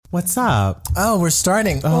What's up? Oh, we're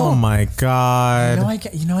starting. Oh my God.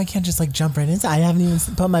 You know I can't just like jump right into it. I haven't even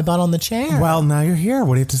put my butt on the chair. Well, now you're here.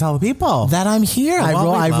 What do you have to tell the people? That I'm here.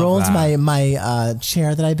 Well, I rolled that. my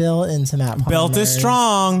chair that I built into Matt Palmer's Built is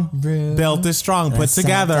strong. room. Built is strong. And Put I sat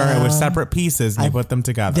together. It was down. separate pieces and you put them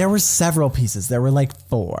together. There were several pieces. There were like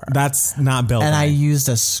 4. That's not building. And I used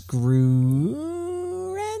a screw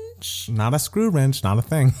wrench. Not a screw wrench, not a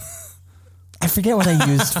thing. I forget what I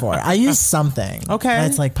used for it. I used something. Okay. And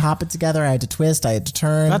it's like pop it together. I had to twist. I had to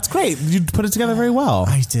turn. That's great. You put it together very well.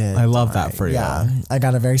 I did. I love that for you. Yeah. I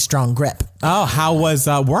got a very strong grip. Oh, how was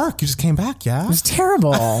work? You just came back, yeah? It was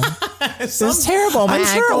terrible. It was terrible. I'm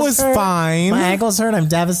sure it was fine. My ankles hurt. I'm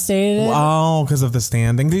devastated. Oh, because of the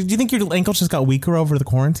standing. Do you think your ankles just got weaker over the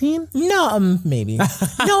quarantine? No, maybe.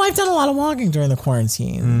 No, I've done a lot of walking during the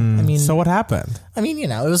quarantine. I mean, So what happened?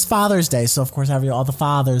 it was Father's Day, so of course, all the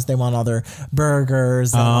fathers, they want all their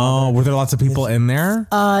burgers. Oh, were there lots of people in there?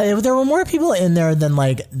 There were more people in there than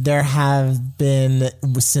like there have been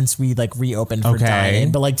since we like reopened for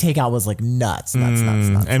dining, but like takeout was like nuts.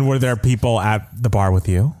 And were there people at the bar with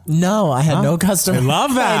you? No, I had no customers. I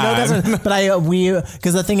love that. I had no customers, but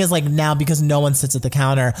because the thing is like now because no one sits at the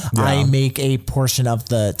counter, I make a portion of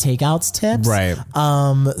the takeouts tips. Right.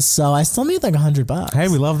 So I still made like $100. Hey,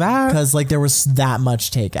 we love that. Because like there was that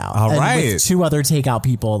much takeout. All and right. with 2 other takeout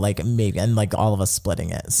people, like maybe, and like all of us splitting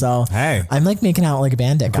it. So hey, I'm like making out like a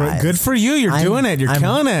bandit, guys. Good for you. You're doing it. You're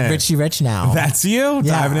killing it. Richie rich now. That's you. Yeah.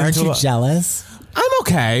 Diving Aren't into you it. jealous? I'm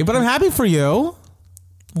okay, but I'm happy for you.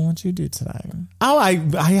 What'd you do today? Oh, I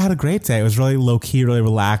had a great day. It was really low key, really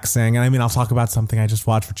relaxing. And I mean, I'll talk about something I just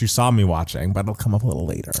watched, which you saw me watching, but it'll come up a little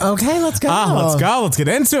later. Okay, let's go. Let's go. Let's get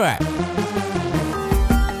into it.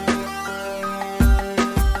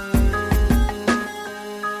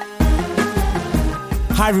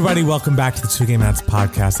 Hi, everybody. Welcome back to the Two Gay Mats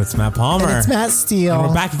podcast. That's Matt Palmer. And it's Matt Steele. And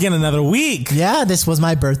we're back again another week. Yeah, this was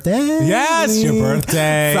my birthday. Yes, your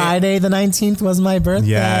birthday. Friday the 19th was my birthday.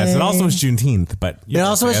 Yes, it also was Juneteenth, but it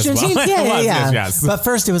also was Juneteenth. Well. Yeah. Yes. But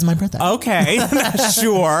first, it was my birthday. Okay,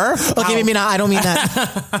 sure. Okay, maybe not. I don't mean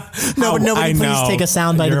that. No, but nobody, please take a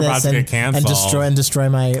soundbite of this and destroy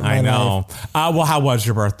my I know. life. Well, how was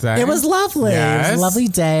your birthday? It was lovely. Yes. It was a lovely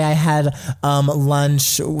day. I had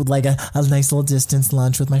lunch, like a nice little distance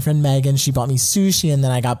lunch with my friend Megan. She bought me sushi, and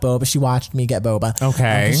then I got boba. She watched me get boba.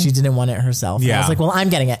 Okay. She didn't want it herself. Yeah. I was like, well, I'm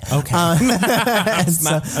getting it. Okay. That's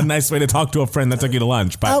not a nice way to talk to a friend that took you to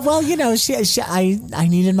lunch. But well, I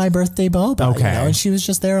needed my birthday boba. Okay. And she was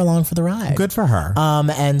just there along for the ride. Good for her.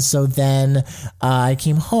 And so then I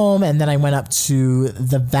came home, and then I went up to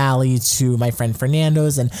the valley to my friend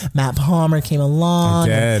Fernando's, and Matt Palmer came along.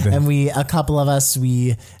 I did. And a couple of us,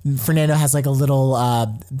 Fernando has like a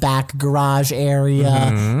little back garage area,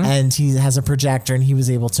 and he has a projector, and he was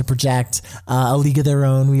able to project A League of Their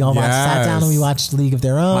Own. We all sat down and we watched League of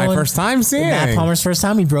Their Own. My first time seeing Matt Palmer's first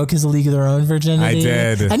time. He broke his A League of Their Own virginity.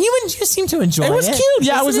 I did. And you seem to enjoy it. It was cute.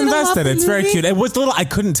 Yeah, I was invested. It's very cute. It was I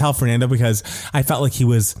couldn't tell Fernando because I felt like he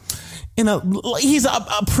was he's a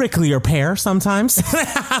pricklier pear sometimes,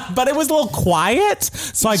 but it was a little quiet,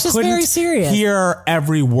 so I couldn't very serious. hear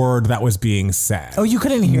every word that was being said. Oh, you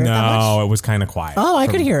couldn't hear it that much? No, it was kind of quiet. Oh, I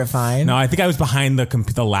could hear it fine. No, I think I was behind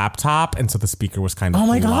the laptop, and so the speaker was kind of Oh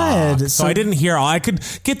my God. So I didn't hear all. I could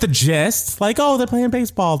get the gist, like, oh, they're playing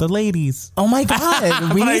baseball, the ladies. Oh my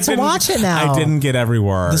God. We need to watch it now. I didn't get every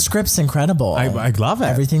word. The script's incredible. I love it.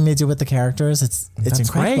 Everything they do with the characters, it's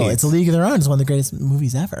incredible. Great. It's A League of Their Own. It's one of the greatest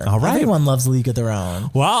movies ever. All right. Everyone loves A League of Their Own.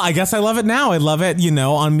 Well, I guess I love it now. I love it,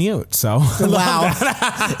 on mute. So wow.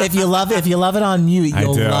 if you love it on mute,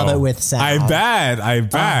 you'll love it with sound. I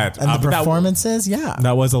bet. And the performances,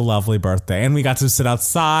 that was a lovely birthday, and we got to sit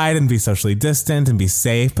outside and be socially distant and be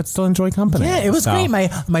safe, but still enjoy company. Yeah, it was great.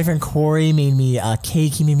 My friend Corey made me a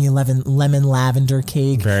cake. He made me a lemon lavender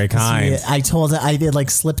cake. Very kind. I did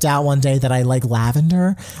slipped out one day that I like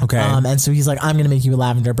lavender. Okay. And so he's like, I'm gonna make you a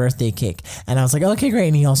lavender birthday cake, and I was like, okay, great.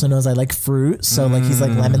 And he also knows I like fruit, so he's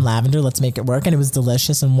like lemon lavender. Let's make it work, and it was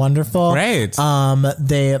delicious and wonderful. Great.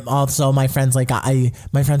 They also my friends were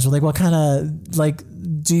like, what kind of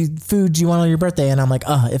food do you want on your birthday? And I'm like,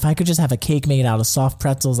 if I could just have a cake made out of soft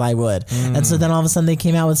pretzels, I would. And so then all of a sudden they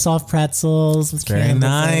came out with soft pretzels. With very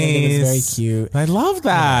nice. It was very cute. I love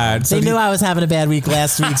that. Yeah. They knew I was having a bad week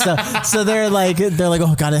last week, so they're like,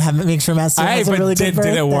 oh, gotta make sure Matt has a really good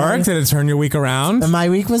birthday. Did it work? Did it turn your week around? And my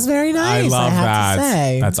week was very nice. I have that. To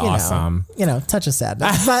say. That's awesome. Touch of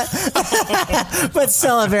sadness, but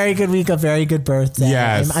still a very good week, a very good birthday.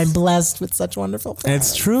 Yes. I'm blessed with such wonderful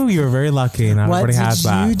friends. It's true. You were very lucky. Not everybody has that.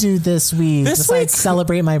 did you do this week? This Just week, like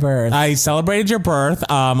celebrate my birth. I celebrated your birth.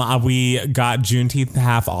 We got Juneteenth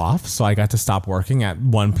half off, so I got to stop working at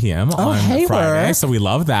 1 p.m. on Friday. Work. So we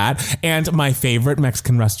love that. And my favorite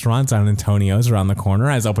Mexican restaurant, San Antonio's, around the corner,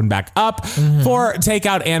 has opened back up for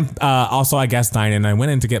takeout, and also I guess dine in. I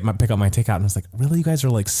went in to pick up my takeout, and I was like, really, you guys are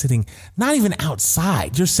like sitting not even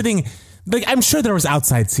outside. You're sitting. Like, I'm sure there was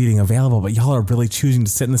outside seating available, but y'all are really choosing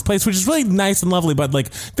to sit in this place, which is really nice and lovely, but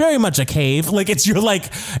like very much a cave. Like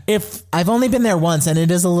if I've only been there once, and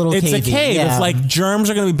it is a little it's cavey. a cave. Yeah. If like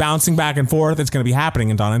germs are going to be bouncing back and forth, it's going to be happening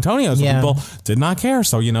in Don Antonio's. Yeah. People did not care.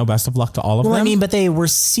 So, best of luck to all of them. Well, I mean, but they were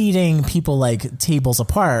seating people like tables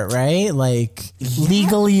apart, right? Like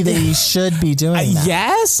legally they should be doing that.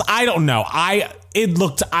 Yes. I don't know. I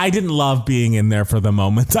didn't love being in there for the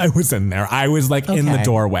moment I was in there. I was like in the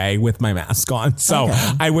doorway with my mask on. So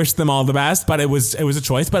I wish them all the best, but it was a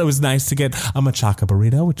choice, but it was nice to get a machaca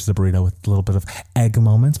burrito, which is a burrito with a little bit of egg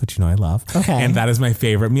moments, which I love. Okay. And that is my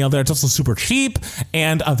favorite meal there. It's also super cheap.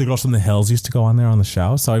 And the Girls from the Hills used to go on there on the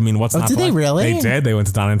show. So, I mean, what's not did they really? They did. They went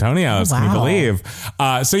to Don Antonio's. Oh, Can you wow.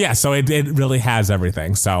 believe? So it really has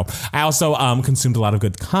everything. So I also consumed a lot of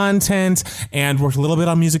good content and worked a little bit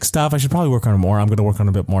on music stuff. I should probably work on more. I'm going to work on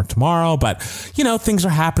a bit more tomorrow, but things are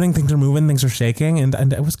happening, things are moving, things are shaking,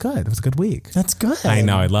 and it was good. It was a good week. That's good. I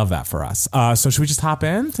know. I love that for us. So should we just hop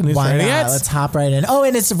in to News for Why not? Idiots? Let's hop right in. Oh,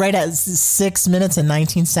 and it's right at 6 minutes and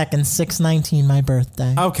 19 seconds, 6:19, my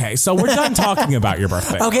birthday. Okay, so we're done talking about your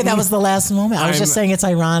birthday. Okay, that was the last moment. I was just saying it's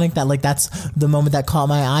ironic that like that's the moment that caught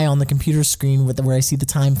my eye on the computer screen where I see the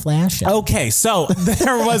time flashing. Okay, so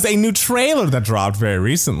there was a new trailer that dropped very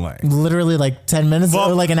recently. Literally like 10 minutes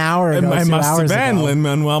or like an hour ago. It 2 must have hours been. ago.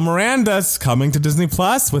 Lin-Manuel Miranda's coming to Disney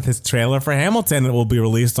Plus with his trailer for Hamilton. It will be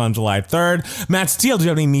released on July 3rd. Matt Steele, do you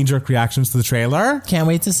have any knee-jerk reactions to the trailer? Can't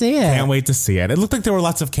wait to see it. Can't wait to see it. It looked like there were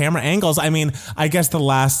lots of camera angles. I mean, I guess the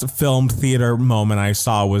last filmed theater moment I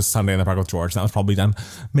saw was Sunday in the Park with George. That was probably done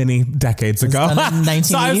many decades ago. Done in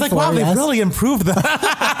So I was like, wow, 1984, they've really improved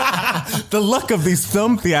the look of these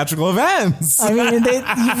film theatrical events. I mean,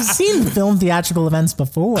 you've seen film theatrical events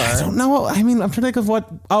before. I don't know. I mean, I'm trying to think of what.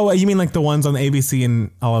 Oh, you mean like the ones on ABC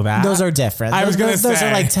and all of that? Those are different. I was going to say. Those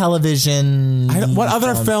are like television. What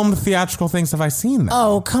other film theatrical things have I seen?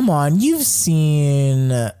 Oh, come on. You've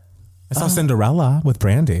seen. I saw Cinderella with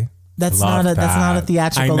Brandy. That's not a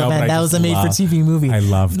theatrical event. That was a made-for-TV movie. I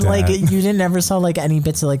loved like it. You didn't ever saw like any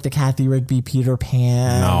bits of like the Kathy Rigby Peter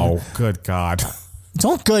Pan. No, good God.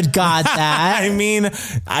 Don't good God that. I mean,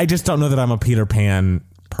 I just don't know that I'm a Peter Pan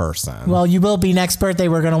person. Well, you will be next birthday.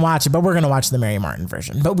 We're going to watch it, but we're going to watch the Mary Martin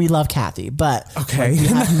version. But we love Kathy. But okay,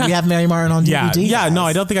 we have Mary Martin on DVD. Yeah. No,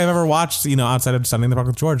 I don't think I've ever watched, outside of Sunday in the Park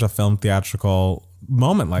with George, a film theatrical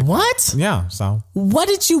moment like what? That. Yeah. So what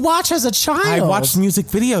did you watch as a child? I watched music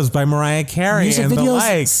videos by Mariah Carey. Music and videos the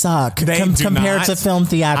like. suck compared not, to film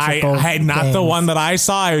theatrical. Not things. the one that I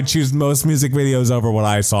saw. I would choose most music videos over what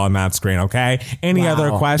I saw on that screen. Okay. Any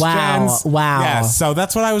other questions? Wow. Yes. So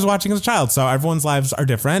that's what I was watching as a child. So everyone's lives are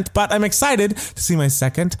different, but I'm excited to see my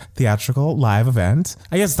second theatrical live event.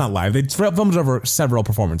 I guess it's not live. They filmed over several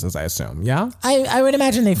performances, I assume. Yeah. I would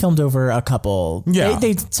imagine they filmed over a couple. Yeah.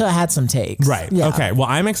 They had some takes. Right. Yeah. Okay. Well,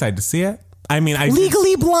 I'm excited to see it. I mean,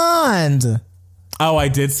 Legally Blonde. Oh, I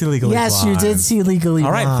did see Legally Blonde. Yes, you did see Legally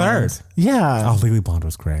Blonde. All right, third. Yeah. Oh, Legally Blonde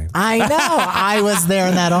was great. I know. I was there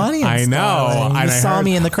in that audience. I know. You saw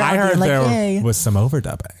me in the crowd. I heard like, there hey. was some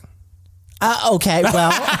overdubbing. Okay,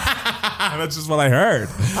 well. That's just what I heard.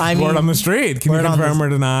 Word on the street. Can you confirm or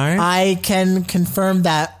deny? I can confirm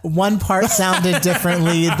that one part sounded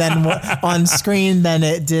differently than on screen than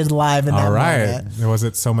it did live in that moment. Was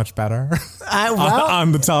it so much better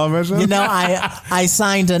on the television? I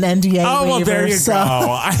signed an NDA waiver. Oh, well, there you go.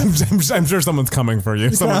 I'm sure someone's coming for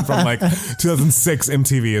you. Someone from like 2006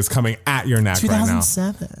 MTV is coming at your neck right now.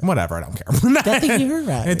 2007. Whatever, I don't care. I think you're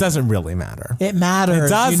right. It doesn't really matter. It matters.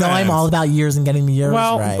 It doesn't. I'm all about years and getting the years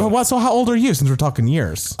right. Well, so how old are you since we're talking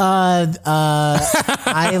years? Not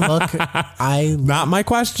my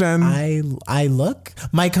question. I look.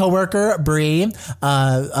 My coworker, Bree,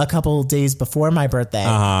 a couple days before my birthday,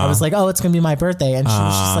 I was like, oh, it's going to be my birthday. And she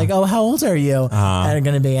was just like, oh, how old are you going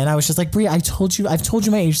to be? And I was just like, Bree, I've told you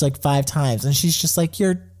my age like 5 times. And she's just like,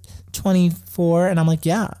 you're 24, and I'm like,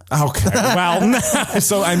 yeah. Okay. Well,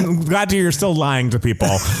 so I'm glad to hear you're still lying to people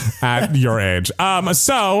at your age.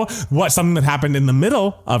 So something that happened in the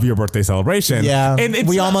middle of your birthday celebration? Yeah. And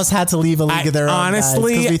we almost had to leave A League of Their Own,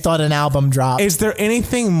 honestly, because we thought an album dropped. Is there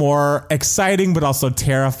anything more exciting but also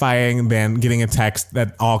terrifying than getting a text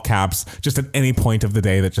that all caps just at any point of the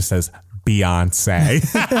day that just says Beyonce,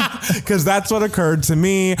 because that's what occurred to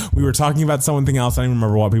me. We were talking about something else. I don't even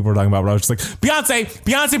remember what people were talking about, but I was just like,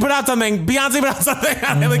 Beyonce put out something.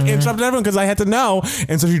 I like interrupted everyone because I had to know.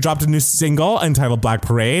 And so she dropped a new single entitled Black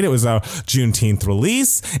Parade. It was a Juneteenth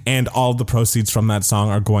release, and all the proceeds from that song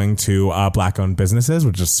are going to Black-owned businesses,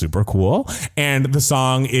 which is super cool. And the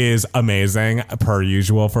song is amazing, per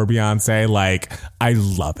usual for Beyonce. Like, I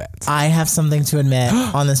love it. I have something to admit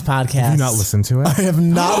on this podcast. Have you not listened to it? I have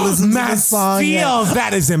not listened to this song yet.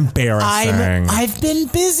 That is embarrassing. I've been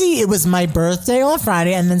busy. It was my birthday on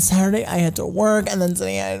Friday, and then Saturday I had to work, and then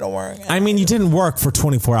today I had to work. I mean, you didn't work for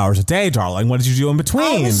 24 hours a day, darling. What did you do in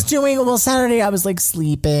between? I was doing, Saturday I was like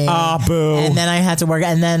sleeping. Boo. And then I had to work,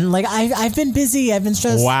 and then like I've been busy. I've been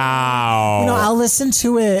stressed. Wow. I'll listen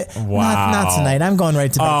to it. Wow. Not tonight. I'm going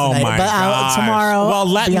right to bed tonight. My but tomorrow. Well,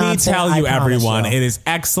 let Beyonce, me tell you, everyone, you. it is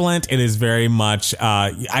excellent. It is very much,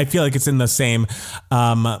 I feel like it's in the same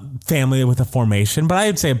family with the Formation, but I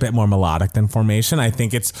would say a bit more melodic than Formation. I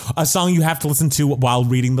think it's a song you have to listen to while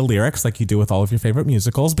reading the lyrics, like you do with all of your favorite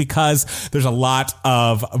musicals, because there's a lot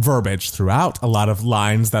of verbiage throughout, a lot of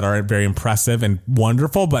lines that are very impressive and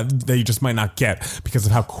wonderful, but that you just might not get because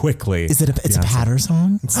of how quickly. Is it it's a patter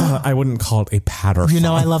song? It's not, I wouldn't call it a patter song.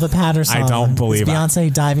 I love a patter song. I don't believe it.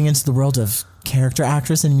 Beyonce diving into the world of character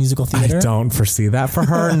actress in musical theater? I don't foresee that for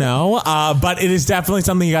her, no. But it is definitely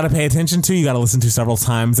something you got to pay attention to. You got to listen to several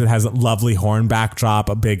times. It has a lovely horn backdrop,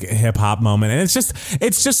 a big hip hop moment, and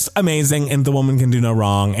it's just amazing. And the woman can do no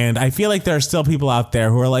wrong. And I feel like there are still people out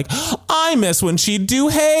there who are like, I miss when she'd do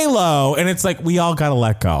Halo, and it's like we all got to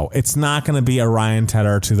let go. It's not going to be a Ryan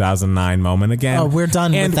Tedder 2009 moment again. Oh, we're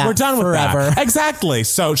done with that. We're done forever. With that. Exactly.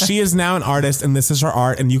 So she is now an artist, and this is her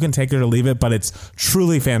art, and you can take it or leave it, but it's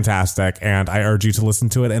truly fantastic. And I urge you to listen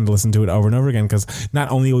to it and listen to it over and over again, because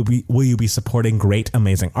not only will you be supporting great,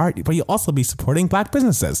 amazing art, but you'll also be supporting Black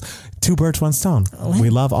businesses. Two birds, one stone. We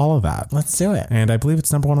love all of that. Let's do it. And I believe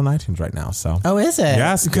it's number one on iTunes right now. So. Oh, is it?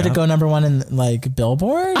 Yes. Could it go number one in like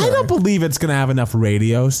Billboard? I don't believe it's going to have enough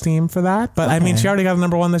radio steam for that, but okay. I mean, she already got a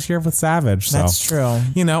number one this year with Savage. So, that's true.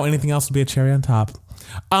 Anything else would be a cherry on top.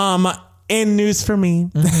 In news for me,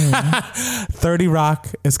 30 Rock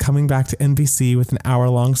is coming back to NBC with an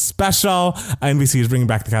hour-long special. NBC is bringing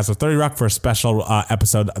back the cast of 30 Rock for a special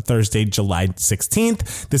episode Thursday, July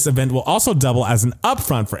 16th. This event will also double as an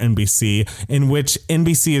upfront for NBC, in which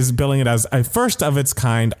NBC is billing it as a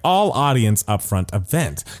first-of-its-kind, all-audience upfront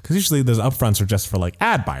event. Because usually those upfronts are just for, like,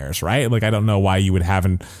 ad buyers, right? Like, I don't know why you would have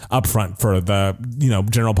an upfront for the,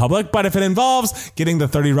 general public. But if it involves getting the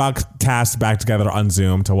 30 Rock cast back together on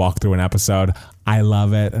Zoom to walk through an episode, I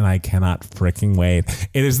love it, and I cannot freaking wait.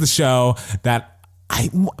 It is the show that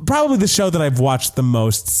probably the show that I've watched the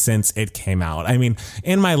most since it came out. I mean,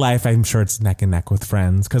 in my life, I'm sure it's neck and neck with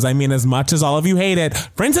Friends, because I mean, as much as all of you hate it,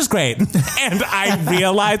 Friends is great. And I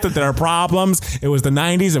realized that there are problems. It was the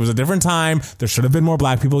 90s. It was a different time. There should have been more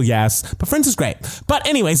Black people, yes, but Friends is great. But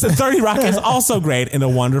anyways, the 30 Rock is also great and a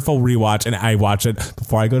wonderful rewatch, and I watch it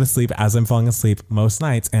before I go to sleep as I'm falling asleep most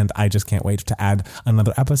nights, and I just can't wait to add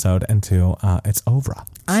another episode until it's over.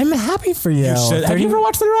 I'm happy for you. Have you ever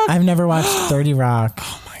watched 30 Rock? I've never watched 30 Rock.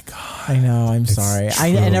 Oh my God. I know. I'm sorry.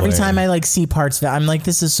 And every time I see parts of it, I'm like,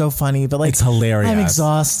 this is so funny, but like, it's hilarious. I'm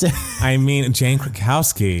exhausted. I mean, Jane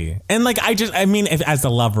Krakowski. And like, as the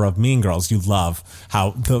lover of Mean Girls, you love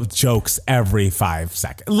how the jokes every 5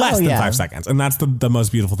 seconds, less than 5 seconds. And that's the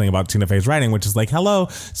most beautiful thing about Tina Fey's writing, which is like, hello,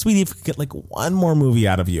 sweetie, if we could get like one more movie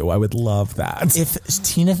out of you, I would love that. If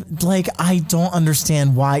Tina, I don't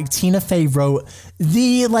understand why Tina Fey wrote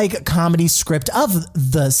the like comedy script of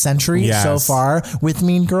the century so far with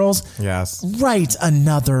Mean Girls. Yes. Write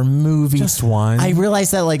another movie. Just one. I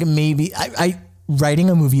realized that like maybe writing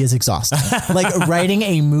a movie is exhausting. Like writing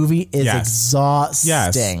a movie is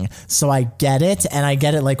exhausting. Yes. So I get it. And I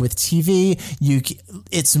get it like with TV,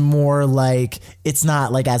 it's more like, it's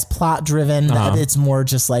not like as plot driven. It's more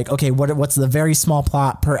just like, okay, what's the very small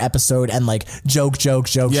plot per episode, and like joke.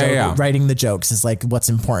 Writing the jokes is like what's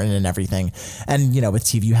important and everything. And with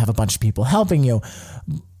TV, you have a bunch of people helping you.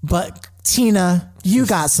 But Tina, you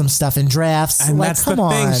got some stuff in drafts. And like, that's come the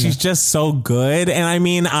on. thing. She's just so good. And I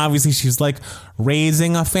mean, obviously she's like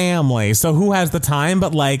raising a family. So who has the time?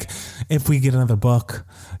 But like, if we get another book,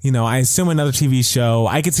 I assume another TV show.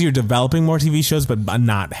 I could see her developing more TV shows, but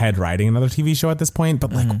not head writing another TV show at this point.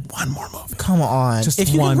 But like one more movie. Come on. Just if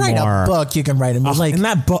you one can write more. a book, you can write a movie. And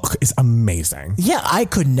that book is amazing. Yeah, I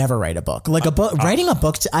could never write a book. Like a book, writing a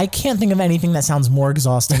book, I can't think of anything that sounds more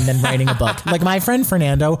exhausting than writing a book. Like my friend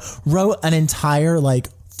Fernando wrote an entire like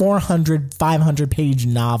 500 page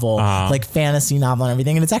novel, like fantasy novel and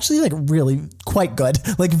everything. And it's actually like really quite good,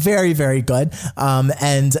 like very, very good.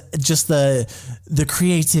 And just the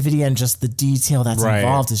creativity and just the detail that's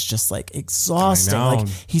involved is just like exhausting. Like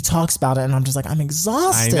he talks about it and I'm just like, I'm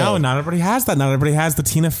exhausted. I know. Not everybody has that. Not everybody has the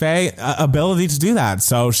Tina Fey ability to do that.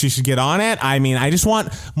 So she should get on it. I mean, I just want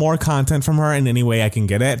more content from her in any way I can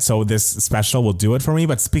get it. So this special will do it for me.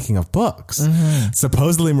 But speaking of books,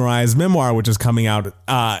 supposedly Mariah's memoir, which is coming out,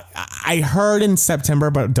 I heard in September,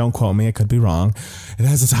 but don't quote me. I could be wrong. It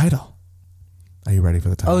has a title. Are you ready for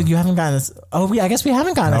the title? Oh, you haven't gotten this. Oh, I guess we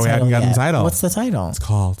haven't gotten we haven't gotten the title. What's the title? It's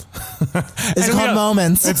called. It's called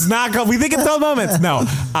Moments. It's not called. We think it's called Moments. No,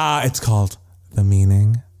 it's called The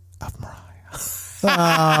Meaning of Mariah.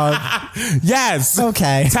 Yes.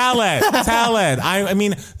 Okay. Tell it. I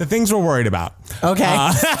mean, the things we're worried about.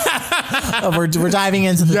 Okay. We're diving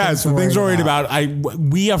into the things we're worried about.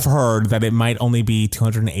 We have heard that it might only be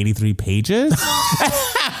 283 pages.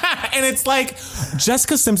 And it's like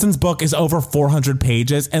Jessica Simpson's book is over 400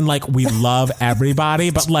 pages and like we love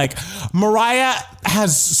everybody, but like Mariah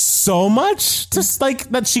has so much just like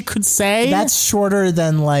that she could say. That's shorter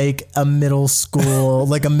than like a middle school,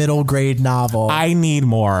 like a middle grade novel. I need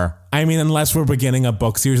more. I mean, unless we're beginning a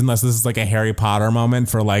book series, unless this is like a Harry Potter moment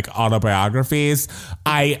for like autobiographies,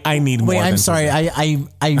 I need more. Wait, I'm sorry. I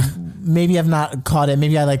maybe I've not caught it.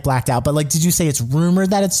 Maybe I like blacked out. But like, did you say it's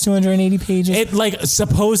rumored that it's 280 pages? It like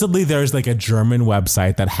supposedly there's like a German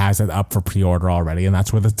website that has it up for pre-order already, and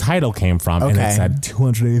that's where the title came from. Okay. And it said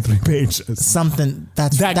 283 pages. Something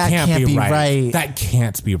that can't be right. That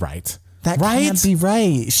can't be right. That can't be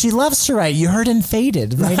right. She loves to write. You heard in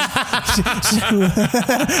Faded, right?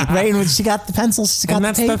 Right, when she got the pencils, she got and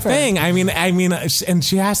that's the paper. The thing. I mean, and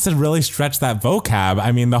she has to really stretch that vocab.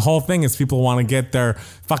 I mean, the whole thing is people want to get their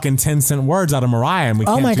fucking 10-cent words out of Mariah, and we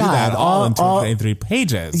can't do that all in 283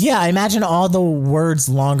 pages. Yeah, I imagine all the words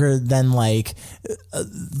longer than like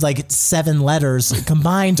 7 letters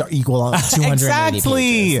combined are equal to 280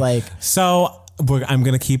 pages. Like so. I'm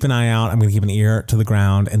going to keep an eye out. I'm going to keep an ear to the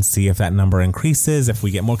ground and see if that number increases, if we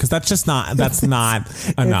get more, because that's not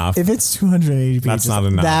enough. If it's 280 pages, that's not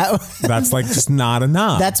enough. That's like just not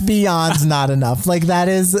enough. That's beyond not enough. Like that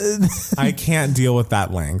is. I can't deal with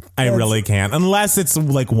that length. I really can't. Unless it's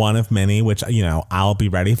like one of many, which, I'll be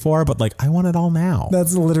ready for, but like I want it all now.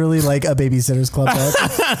 That's literally like a Babysitter's Club book.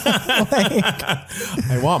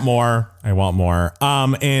 I want more.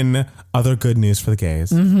 In other good news for the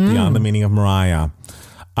gays, beyond the meaning of Mariah,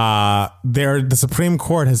 the Supreme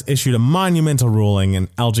Court has issued a monumental ruling in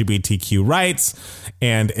LGBTQ rights,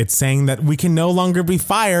 and it's saying that we can no longer be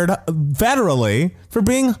fired federally for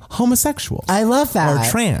being homosexual. I love that.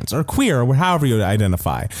 Or trans or queer or however you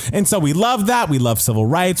identify. And so we love that. We love civil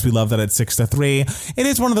rights. We love that it's 6-3. It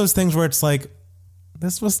is one of those things where it's like,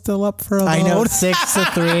 this was still up for a vote. I know,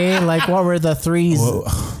 6-3. Like, what were the threes? Whoa.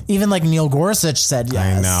 Even like Neil Gorsuch said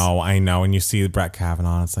yes. I know. And you see Brett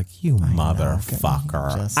Kavanaugh, it's like, you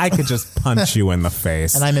motherfucker. I could just punch you in the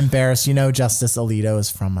face. And I'm embarrassed. Justice Alito is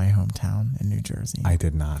from my hometown in New Jersey. I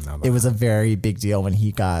did not know that. It was a very big deal when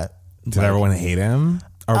he got... Did everyone hate him?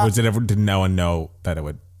 Or did no one know that it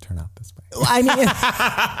would turn out this way? I mean,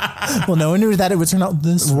 well, no one knew that it would turn out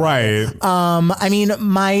this way. Right. I mean,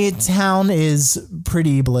 my town is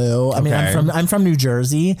pretty blue. I mean, I'm from New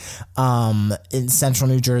Jersey, in central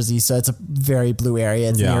New Jersey, so it's a very blue area.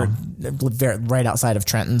 It's near, right outside of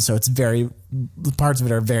Trenton, so it's parts of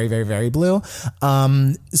it are very, very, very blue.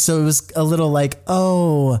 So it was a little like,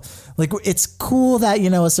 like it's cool that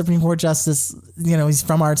a Supreme Court justice, he's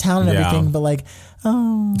from our town and everything, but like,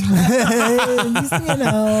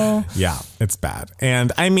 yeah, it's bad.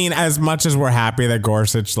 And I mean, as much as we're happy that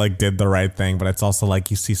Gorsuch like did the right thing, but it's also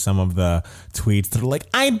like you see some of the tweets that are like,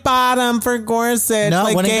 I bought him for Gorsuch. No,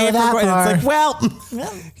 like, wouldn't go that far. It's like, well,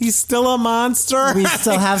 he's still a monster. We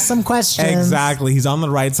still have some questions. Exactly. He's on the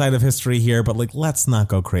right side of history here, but like, let's not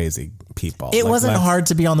go crazy, people. It wasn't hard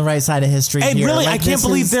to be on the right side of history here. Really, I can't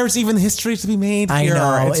believe there's even history to be made here.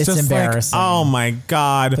 I know, it's just embarrassing. Like, oh my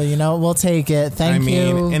God. But we'll take it. Thank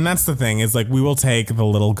you. And that's the thing is like, we will take the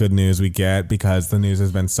little good news we get because the news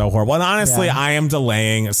has been so horrible. And honestly, I am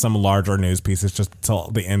delaying some larger news pieces just till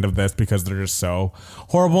the end of this because they're just so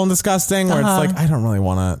horrible and disgusting where it's like, I don't really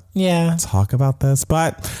want to talk about this,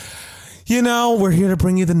 but we're here to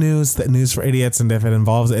bring you the news for idiots. And if it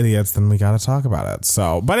involves idiots, then we got to talk about it.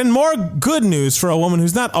 So, but in more good news for a woman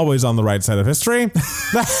who's not always on the right side of history.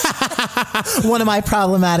 One of my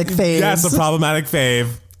problematic faves. Yes, a problematic fave.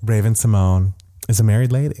 Raven-Symoné is a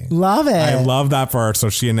married lady. Love it. I love that for her. So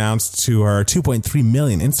she announced to her 2.3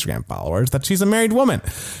 million Instagram followers that she's a married woman.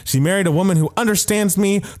 She married a woman who understands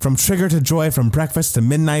me from trigger to joy, from breakfast to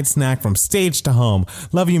midnight snack, from stage to home.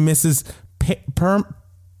 Love you, Mrs. Pearman?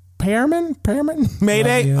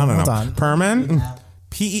 Mayday? I don't know. Hold on. Pearman? Yeah.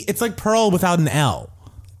 P-E, it's like Pearl without an L.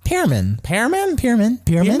 Pearman.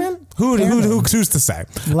 Who's to say?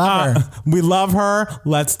 Love her. We love her.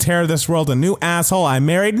 Let's tear this world a new asshole. I'm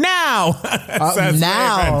married now.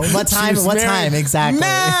 Now. What time? She's What married time exactly?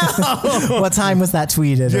 now. What time was that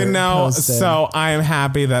tweeted? Posted? So I am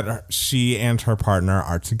happy that she and her partner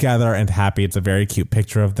are together, and happy it's a very cute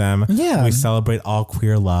picture of them. Yeah. We celebrate all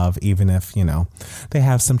queer love, even if, they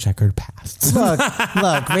have some checkered pasts. Look,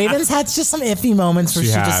 Raven's had just some iffy moments where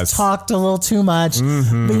she just talked a little too much.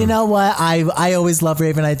 Mm-hmm. But you know what? I always love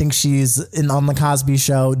Raven. I think she's on the Cosby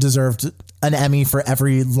Show deserved an Emmy for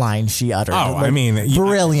every line she uttered. Oh, I mean,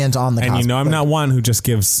 brilliant on the Cosby. And I'm not one who just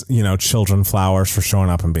gives, children flowers for showing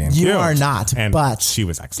up and being cute. You are not, but she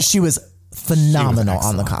was excellent. She was phenomenal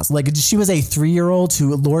on the Cosby. Like, she was a 3-year-old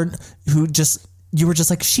you were just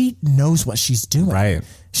like, she knows what she's doing. Right.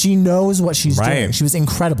 She knows what she's doing. She was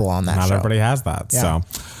incredible on that show. Not everybody has that. Yeah. So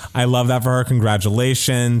I love that for her.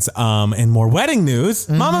 Congratulations. And more wedding news.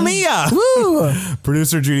 Mm-hmm. Mamma Mia. Woo!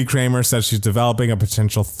 Producer Judy Kramer says she's developing a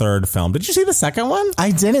potential third film. Did you see the second one?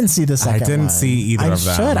 I didn't see the second one. I didn't see either of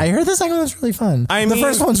them. I should. I heard the second one was really fun. The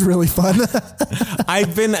first one's really fun.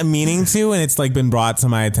 I've been meaning to, and it's been brought to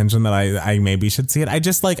my attention that I maybe should see it. I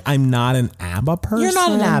just I'm not an ABBA person. You're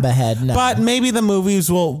not an ABBA head, no. But maybe the movies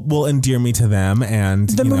will endear me to them, and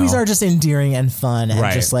the movies are just endearing and fun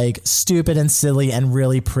and just stupid and silly and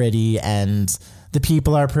really pretty, and the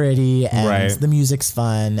people are pretty, and the music's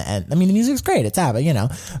fun, and the music's great. It's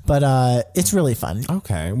ABBA, but it's really fun.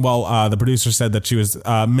 Okay. Well, the producer said that she was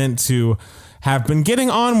meant to have been getting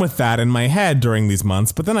on with that in my head during these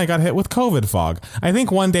months, but then I got hit with COVID fog. I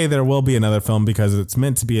think one day there will be another film because it's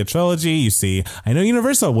meant to be a trilogy. You see, I know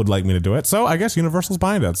Universal would like me to do it, so I guess Universal's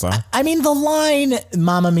behind it. So the line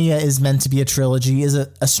 "Mamma Mia" is meant to be a trilogy is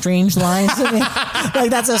a strange line to me.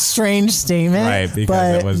 That's a strange statement, right? Because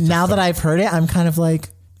but it was now that I've heard it, I'm kind of like,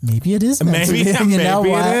 maybe it is meant to be.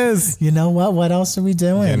 Maybe it is. You know what? What else are we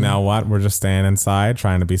doing? You know what? We're just staying inside,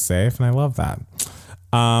 trying to be safe, and I love that.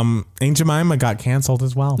 Aunt Jemima got canceled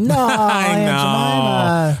as well. No, I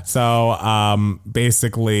know. Jemima. So,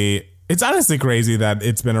 basically, it's honestly crazy that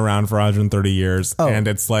it's been around for 130 years, and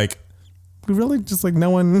it's we really just no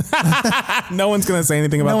one, no one's gonna say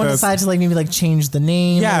anything about this. No one decided to maybe change the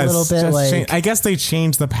name a little bit. I guess they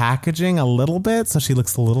changed the packaging a little bit, so she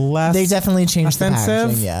looks a little less. They definitely changed offensive. The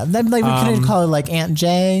packaging. Yeah, then we could call it Aunt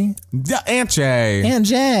J. Yeah, Aunt J. Aunt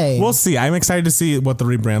J. We'll see. I'm excited to see what the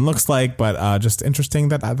rebrand looks like, but just interesting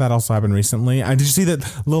that also happened recently. Did you see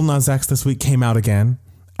that Lil Nas X this week came out again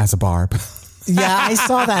as a Barb? Yeah, I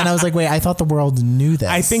saw that and I was like, wait, I thought the world knew this.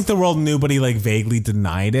 I think the world knew, but he vaguely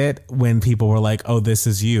denied it when people were like, oh, this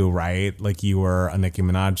is you, right? You were a Nicki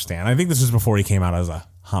Minaj stan. I think this was before he came out as a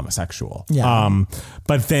homosexual. Yeah.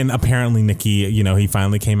 But then apparently Nicki, he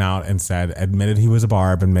finally came out and admitted he was a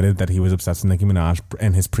Barb, admitted that he was obsessed with Nicki Minaj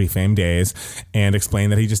in his pre-fame days, and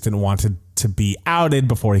explained that he just didn't want to be outed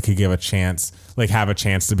before he could have a chance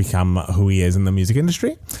to become who he is in the music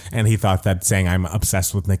industry. And he thought that saying I'm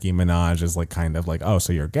obsessed with Nicki Minaj is oh,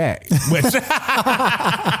 so you're gay,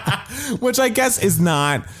 which I guess is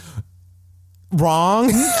not wrong.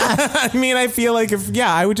 I feel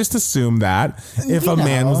I would just assume that if a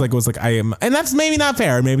man was I am, and that's maybe not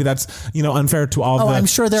fair. Maybe that's, unfair to all the I'm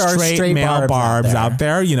sure there are straight male barbs out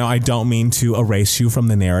there. I don't mean to erase you from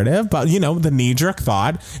the narrative, but the knee jerk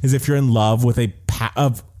thought is if you're in love with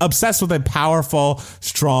obsessed with a powerful,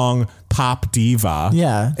 strong pop diva.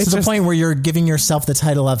 Yeah. It's to the point where you're giving yourself the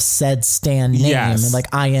title of said stan name. Yes.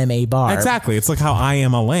 I am a Barb. Exactly. It's how I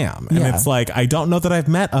am a lamb. And it's I don't know that I've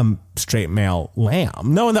met a straight male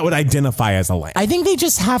lamb. No one that would identify as a lamb. I think they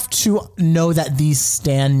just have to know that these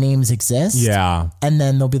stan names exist. Yeah. And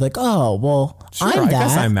then they'll be like, oh, well, sure, I'm that. I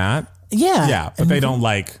guess I'm that. Yeah. Yeah. But they don't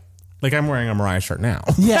I'm wearing a Mariah shirt now.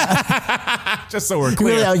 Yeah. Just so we're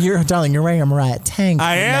clear. Darling, you're wearing a Mariah tank.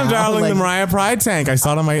 I am, darling, the Mariah Pride tank. I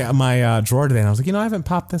saw it on my drawer today, and I was like, I haven't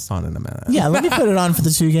popped this on in a minute. Yeah, let me put it on for the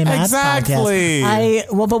 2 Gay Mats exactly.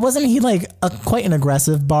 podcast. But wasn't he quite an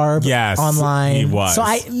aggressive Barb? Yes, online. he was. So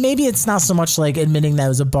maybe it's not so much admitting that it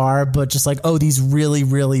was a Barb, but just these really,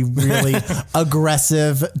 really, really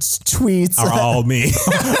aggressive tweets are all me.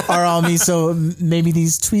 Are all me. So maybe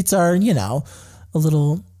these tweets are, a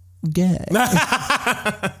little gay.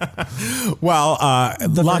 Well,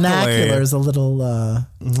 The luckily, vernacular is a little.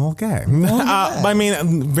 okay. I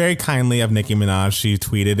mean, very kindly of Nicki Minaj, she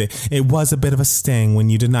tweeted, it was a bit of a sting when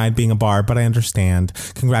you denied being a barb, but I understand.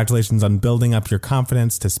 Congratulations on building up your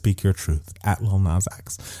confidence to speak your truth at Lil Nas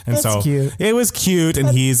X. And That's so cute. it was cute, and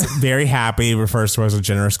he's very happy. He refers to her as a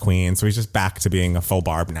generous queen. So he's just back to being a full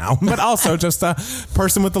barb now, but also just a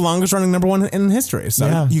person with the longest running #1 in history. So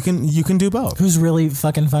Yeah. you can do both. Who's really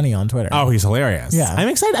fucking funny on Twitter. Oh, he's hilarious. Yeah. I'm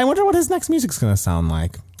excited. I wonder what his next music's going to sound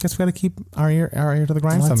like. Guess we got to keep our ear to the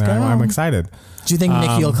grindstone Let's there. go. I'm excited. Do you think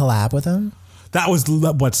Nicki will collab with him? That was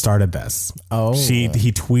what started this. Oh. He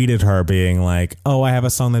tweeted her being like, "Oh, I have a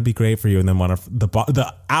song that'd be great for you," and then one of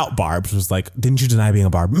the out barbs was like, "Didn't you deny being a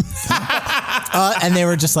barb?" And they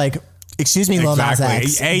were just like, "Excuse me, Lil Nas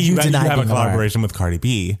X. You have denied a being barb." collaboration with Cardi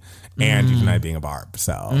B, and you denied being a barb.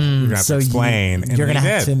 So you're gonna have to explain. You're gonna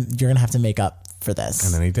have to make up for this.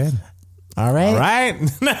 And then he did. All right.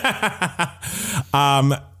 All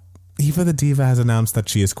right. Eva the Diva has announced that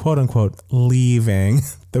she is quote unquote leaving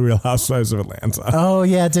the Real Housewives of Atlanta. Oh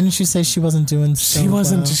yeah, didn't she say she wasn't doing? She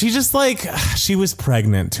wasn't. She just she was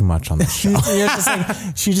pregnant too much on the show. You're just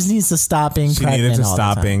like, she just needs to stop being pregnant. She needed to all the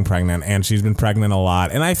stop time. being pregnant, and she's been pregnant a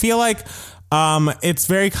lot. And I feel like it's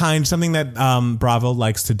very kind. Something that Bravo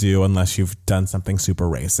likes to do, unless you've done something super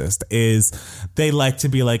racist, is they like to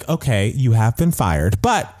be like, okay, you have been fired,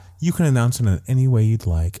 but you can announce it in any way you'd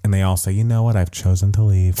like. And they all say, you know what? I've chosen to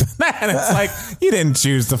leave. And it's like, you didn't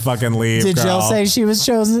choose to fucking leave. Did girl. Jill say she was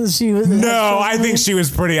chosen? No, I think she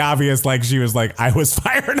was pretty obvious. Like she was like, I was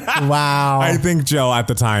fired. Wow. I think Jill at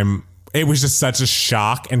the time, it was just such a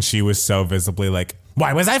shock. And she was so visibly like,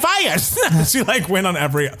 why was I fired? She like went on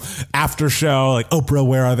every after show, like, Oprah,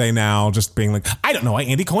 where are they now? Just being like, I don't know why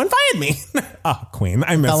Andy Cohen fired me. Oh, queen,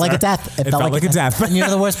 I miss Felt like her. a death. It felt like a death. And you know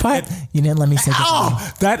the worst part? You didn't let me say goodbye.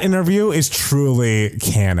 Oh, that interview is truly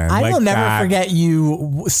canon. I will never forget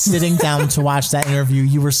you sitting down to watch that interview.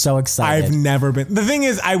 You were so excited. I've never been. The thing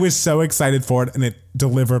is, I was so excited for it, and it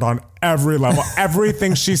delivered on every level.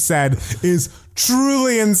 Everything she said is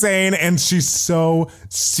truly insane, and she's so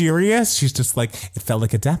serious. She's just like, it felt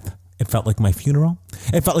like a death. It felt like my funeral.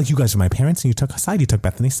 It felt like you guys are my parents, and you took a side. You took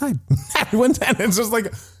Bethany's side. Everyone's, and it's just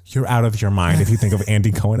like, you're out of your mind if you think of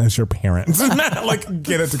Andy Cohen as your parents. Like,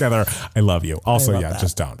 get it together. I love you. Also, yeah,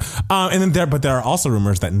 just don't. And then there are also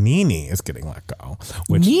rumors that Nene is getting let go.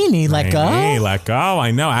 Nene let go? Nene let go. I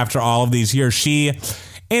know. After all of these years, she,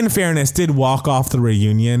 in fairness, did walk off the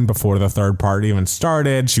reunion before the third part even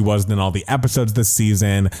started. She wasn't in all the episodes this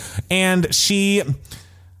season. And she,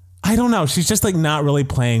 I don't know. She's just like not really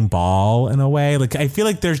playing ball in a way. Like, I feel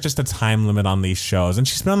like there's just a time limit on these shows. And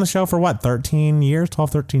she's been on the show for what, 13 years,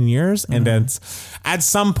 12, 13 years. Mm-hmm. And it's at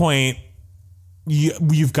some point,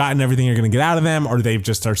 you've gotten everything you're going to get out of them, or they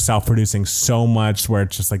just are self-producing so much where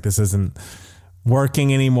it's just like, this isn't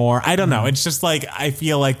working anymore. I don't know. It's just like, I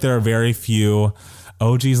feel like there are very few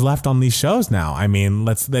OGs left on these shows now. I mean,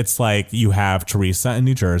 it's like you have Teresa in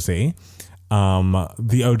New Jersey.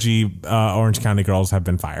 The OG Orange County girls have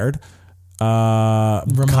been fired. Ramona.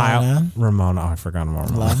 Oh, I forgot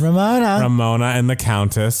Ramona. Love Ramona. Ramona and the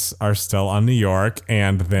Countess are still on New York,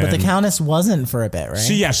 and then but the Countess wasn't for a bit,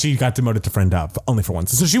 right? She got demoted to friend of only for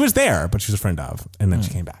once. So she was there, but she was a friend of, and then she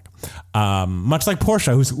came back. Much like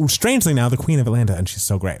Portia, who's strangely now the queen of Atlanta, and she's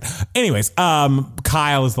so great. Anyways,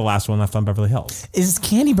 Kyle is the last one left on Beverly Hills. Is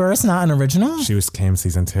Candy Burris not an original? She came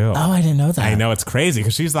season 2. Oh, I didn't know that. I know, it's crazy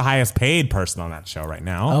because she's the highest paid person on that show right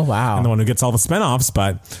now. Oh, wow. And the one who gets all the spinoffs,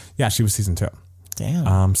 but yeah, she was season 2.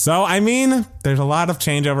 Damn. So, I mean, there's a lot of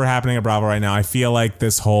changeover happening at Bravo right now. I feel like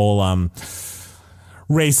this whole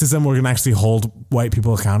racism, we're going to actually hold white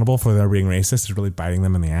people accountable for their being racist, is really biting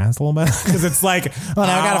them in the ass a little bit. Because it's like, well,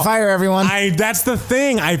 now I got to fire everyone. That's the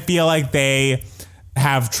thing. I feel like they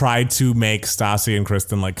have tried to make Stassi and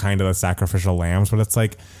Kristen like kind of the sacrificial lambs, but it's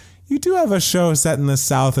like, you do have a show set in the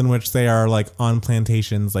South in which they are like on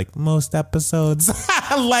plantations, like most episodes.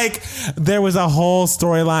 Like there was a whole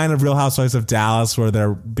storyline of Real Housewives of Dallas where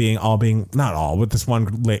they're not all, but this one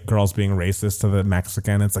girl's being racist to the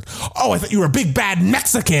Mexican. It's like, oh, I thought you were a big bad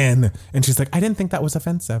Mexican. And she's like, I didn't think that was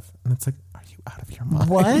offensive. And it's like, are you out of your mind?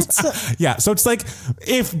 What? Yeah. So it's like,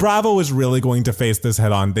 if Bravo was really going to face this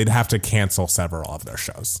head on, they'd have to cancel several of their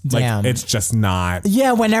shows. Damn. Like it's just not.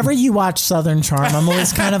 Yeah. Whenever you watch Southern Charm, I'm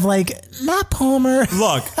always kind of like, Matt Palmer.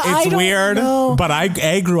 Look, it's weird, but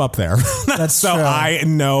I grew up there. That's so true. I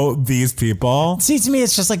know these people. See, to me,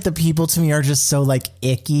 it's just like the people to me are just so like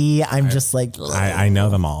icky. I'm just like, I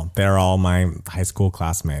know them all. They're all my high school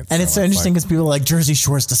classmates. And it's so interesting because people are like, Jersey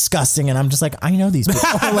Shore's disgusting. And I'm just like, I know these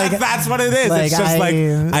people. Like, that's what it is. It's just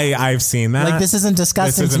I've seen that. Like, this isn't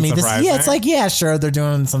disgusting This to me. isn't surprising. It's like, yeah, sure, they're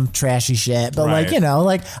doing some trashy shit, but like, Right. you know,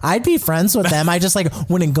 like I'd be friends with them. I just like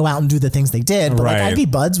wouldn't go out and do the things they did, but like Right. I'd be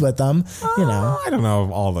buds with them. You know, I don't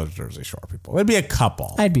know all those Jersey Shore people. It'd be a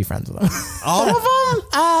couple. I'd be friends with them. All of them?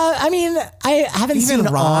 I mean, I haven't Even seen all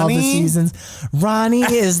the Ronnie? seasons. Ronnie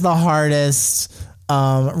is the hardest.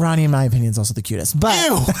 Ronnie, in my opinion, is also the cutest. But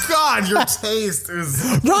Ew, God, your taste is.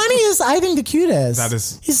 Ronnie is, I think, the cutest. That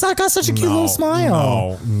is- He's not got such a cute little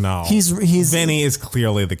smile. No. He's Vinny is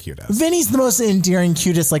clearly the cutest. Vinny's the most endearing,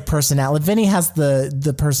 cutest like personality. Vinny has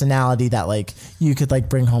the personality that like you could like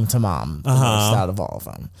bring home to mom the most out of all of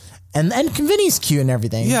them. And Vinny's cute and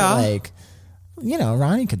everything. Yeah. But like, you know,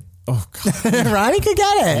 Ronnie could. Oh, God. Ronnie could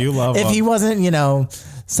get it. You love if he wasn't, you know,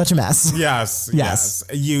 such a mess. Yes.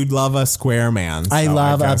 You'd love a square man. I so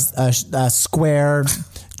love guess- a square,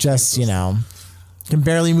 just, you know, can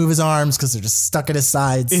barely move his arms because they're just stuck at his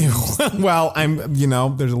sides. Ew. Well,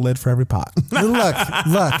 there's a lid for every pot. Look,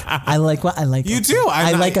 I like what I like. You do.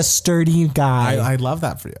 I like a sturdy guy. I love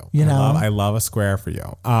that for you. You know? I love a square for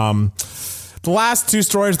you. The last two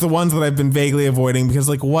stories, the ones that I've been vaguely avoiding because,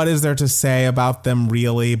 like, what is there to say about them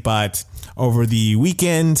really? But over the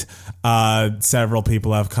weekend, several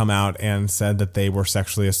people have come out and said that they were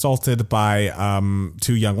sexually assaulted by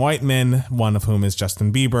two young white men, one of whom is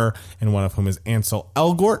Justin Bieber and one of whom is Ansel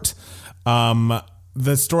Elgort.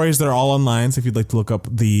 The stories that are all online, so if you'd like to look up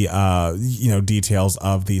the details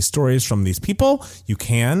of these stories from these people, you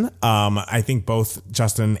can. I think both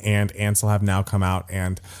Justin and Ansel have now come out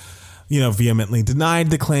and vehemently denied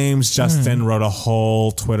the claims. Justin wrote a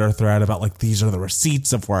whole Twitter thread about like, these are the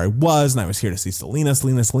receipts of where I was and I was here to see Selena.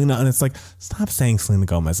 And it's like, stop saying Selena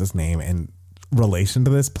Gomez's name in relation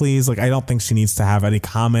to this, please. Like, I don't think she needs to have any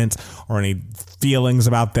comment or any feelings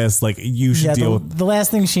about this. Like, you should deal with the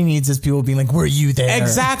last thing she needs is people being like, were you there?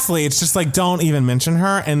 Exactly. It's just like, don't even mention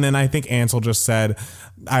her. And then I think Ansel just said,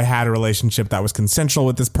 I had a relationship that was consensual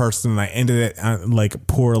with this person and I ended it like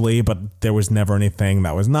poorly, but there was never anything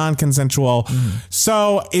that was non-consensual.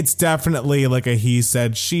 So it's definitely like a he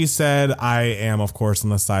said, she said. I am, of course,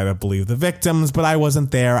 on the side of believe the victims, but I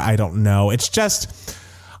wasn't there. I don't know. It's just,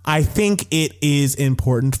 I think it is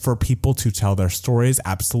important for people to tell their stories.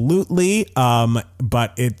 Absolutely.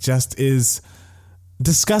 But it just is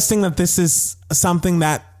disgusting that this is something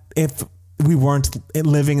that if we weren't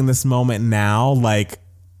living in this moment now, like,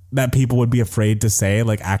 that people would be afraid to say.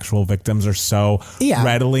 Like, actual victims are so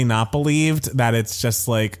readily not believed that it's just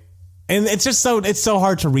like, and it's just it's so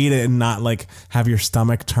hard to read it and not like have your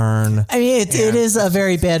stomach turn. I mean, it is a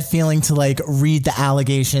very bad feeling to like read the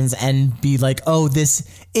allegations and be like, oh, this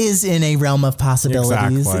is in a realm of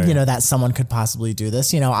possibilities, Exactly. That someone could possibly do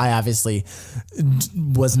this. I obviously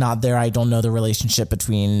was not there. I don't know the relationship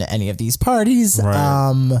between any of these parties.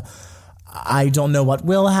 Right. I don't know what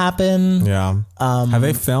will happen. Yeah. Have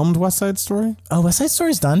they filmed West Side Story? Oh, West Side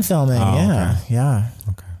Story's done filming. Yeah.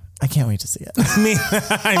 Okay. I can't wait to see it.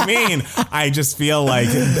 I mean, I just feel like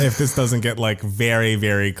if this doesn't get like very,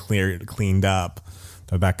 very cleaned up,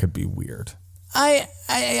 that could be weird. I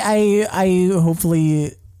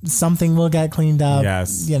hopefully something will get cleaned up.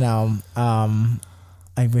 Yes.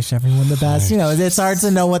 I wish everyone the best. It's hard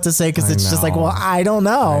to know what to say because it's just like, well, I don't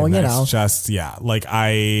know. It's just, like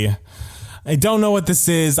I don't know what this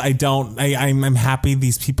is. I'm happy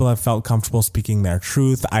these people have felt comfortable speaking their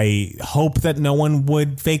truth. I hope that no one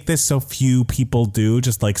would fake this. So few people do,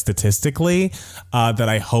 just like statistically, that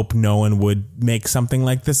I hope no one would make something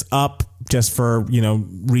like this up just for,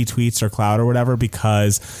 retweets or clout or whatever,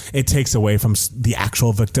 because it takes away from the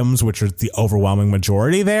actual victims, which are the overwhelming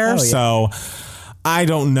majority there. Oh, yeah. So I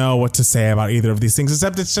don't know what to say about either of these things,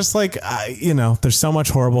 except it's just like, there's so much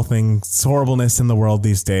horribleness in the world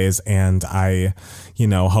these days. And I,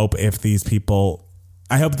 hope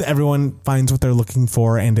I hope that everyone finds what they're looking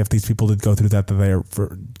for. And if these people did go through that they're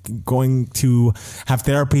going to have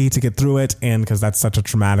therapy to get through it. And because that's such a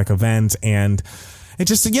traumatic event. And it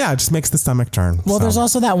just makes the stomach turn. Well, there's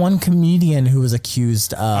also that one comedian who was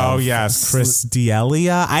accused of. Oh, yes. Chris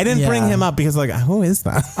D'Elia. I didn't bring him up because, like, who is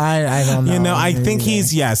that? I don't know. I think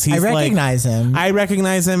he's I recognize him. I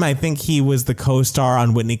recognize him. I think he was the co-star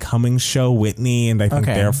on Whitney Cummings' show, Whitney, and I think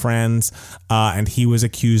they're friends. And he was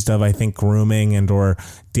accused of, I think, grooming and or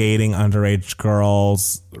dating underage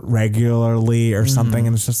girls regularly or something.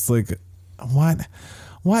 And it's just like,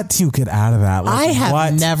 what do you get out of that? Like, I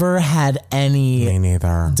have never had any. Me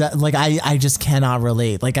neither. Like I just cannot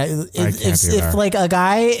relate. Like if like a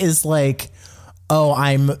guy is like, oh,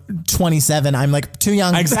 I'm 27, I'm like too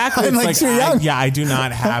young. Exactly. I'm it's like too young. I do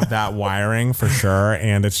not have that wiring for sure.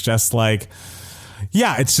 And it's just like,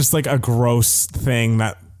 it's just like a gross thing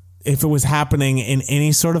that if it was happening in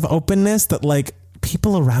any sort of openness, that like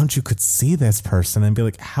people around you could see this person and be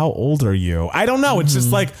like, how old are you? I don't know. It's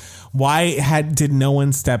just like, why did no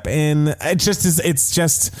one step in? It's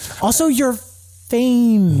just also you're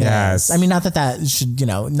famous. Yes. I mean, not that should,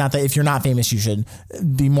 not that if you're not famous, you should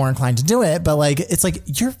be more inclined to do it, but like, it's like,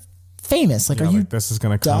 you're famous. Like, are you this is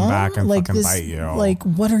going to come back and like fucking bite you. Like,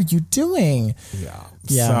 what are you doing? Yeah.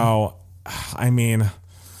 So, I mean,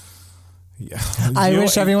 I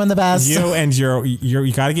wish everyone the best. You and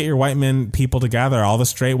you got to get your white men people together. All the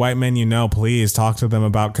straight white men, please talk to them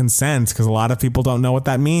about consent, because a lot of people don't know what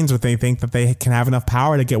that means, but they think that they can have enough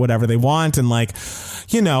power to get whatever they want. And like,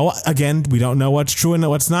 again, we don't know what's true and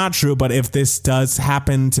what's not true, but if this does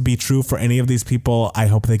happen to be true for any of these people, I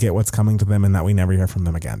hope they get what's coming to them and that we never hear from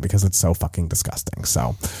them again, because it's so fucking disgusting.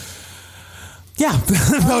 So yeah,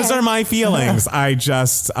 those are my feelings.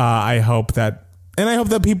 I hope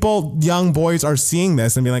that people, young boys, are seeing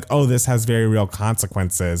this and be like, oh, this has very real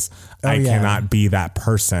consequences. I cannot be that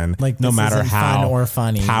person. Like, no matter how fun or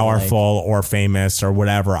funny, powerful or famous or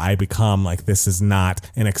whatever I become, like, this is not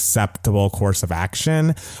an acceptable course of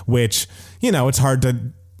action, which, it's hard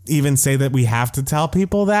to even say that we have to tell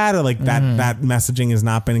people that, or like that messaging has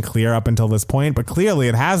not been clear up until this point, but clearly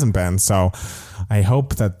it hasn't been. So I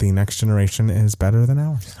hope that the next generation is better than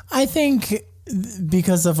ours. I think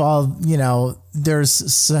because of all, there's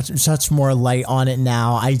such more light on it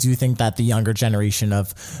now. I do think that the younger generation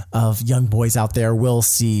of young boys out there will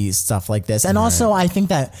see stuff like this. And also I think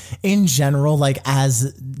that in general, like,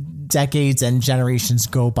 as decades and generations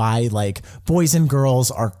go by, like, boys and girls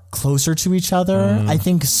are closer to each other. I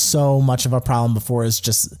think so much of a problem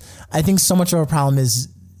is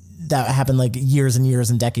that happened like years and years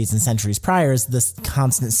and decades and centuries prior, is this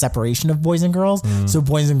constant separation of boys and girls. So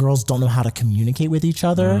boys and girls don't know how to communicate with each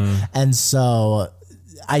other. And so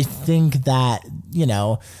I think that,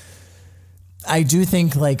 I do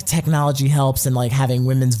think like technology helps, and like having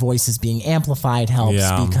women's voices being amplified helps,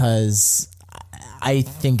 because I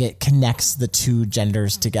think it connects the two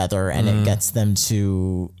genders together and it gets them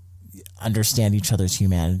to understand each other's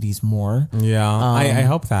humanities more. Yeah. I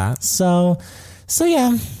hope that. So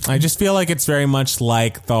yeah, I just feel like it's very much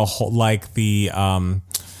like the whole, like the,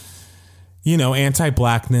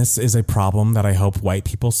 anti-blackness is a problem that I hope white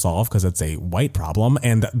people solve, because it's a white problem,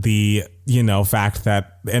 and the, fact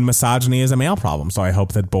that, and misogyny is a male problem. So I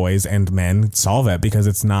hope that boys and men solve it, because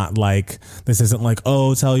it's not like, this isn't like,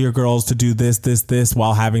 oh, tell your girls to do this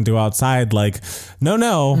while having to outside. Like,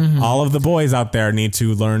 no, all of the boys out there need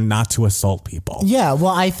to learn not to assault people. Yeah.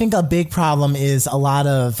 Well, I think a big problem is a lot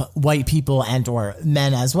of white people and or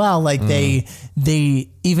men as well. Like they,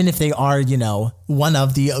 even if they are, one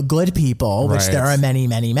of the good people, which there are many,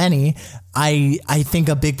 many, many, I think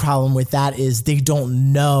a big problem with that is they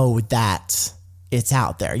don't know that it's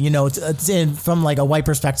out there. From like a white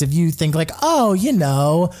perspective, you think like, oh,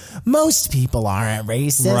 most people aren't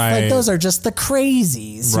racist. Like, those are just the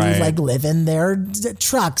crazies who like live in their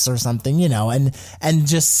trucks or something, and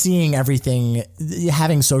just seeing everything,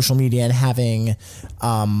 having social media and having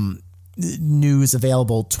news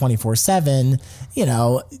available 24/7,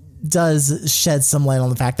 does shed some light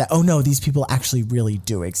on the fact that, oh no, these people actually really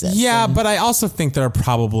do exist. Yeah, but I also think there are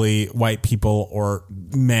probably white people or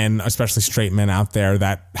men, especially straight men out there,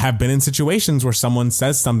 that have been in situations where someone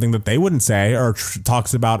says something that they wouldn't say, or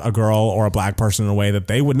talks about a girl or a black person in a way that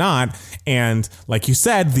they would not. And like you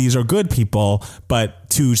said, these are good people, but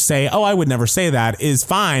to say, oh, I would never say that is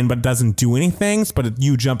fine, but doesn't do anything. But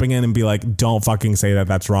you jumping in and be like, don't fucking say that,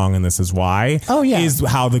 that's wrong, and this is why. Oh yeah, is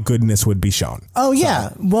how the goodness would be shown. Oh yeah.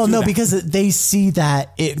 So, well, no, because they see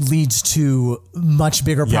that it leads to much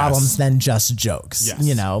bigger problems than just jokes.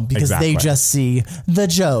 Yes. Because they just see the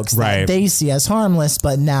jokes that they see as harmless,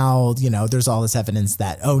 but now there's all this evidence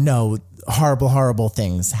that, oh no, horrible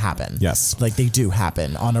things happen. Yes, like they do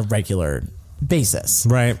happen on a regular basis.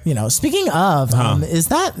 Right. Speaking of, is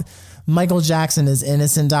that Michael Jackson is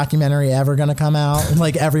Innocent documentary ever going to come out?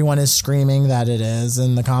 Like, everyone is screaming that it is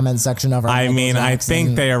in the comment section of our I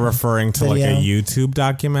think they are referring to like a YouTube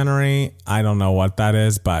documentary. I don't know what that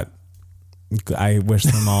is, but I wish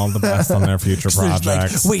them all the best on their future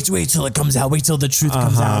projects. Like, wait till it comes out. Wait till the truth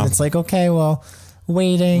comes out. It's like, okay, well,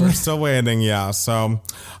 waiting. We're still waiting, yeah. So,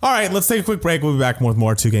 all right, let's take a quick break. We'll be back with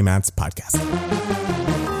more 2 Gay Mats podcast.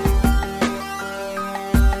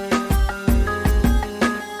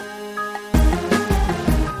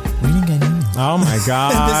 Oh my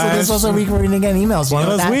god! This was a week we're going to get emails. One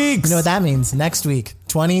of those weeks. You know what that means? Next week,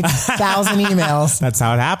 20,000 emails. That's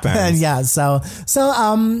how it happens. Yeah. So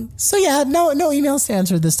yeah. No emails to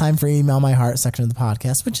answer this time for Email My Heart section of the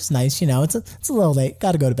podcast, which is nice. You know, it's a little late.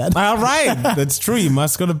 Got to go to bed. All right, that's true. You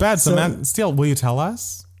must go to bed. So Matt Steele, will you tell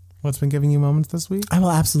us what's been giving you moments this week? I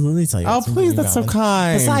will absolutely tell you. Oh, please, that's so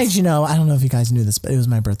kind. Besides, I don't know if you guys knew this, but it was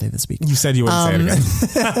my birthday this week. You said you wouldn't say it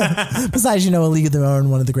again. Besides, A League of Their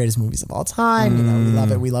Own, one of the greatest movies of all time. We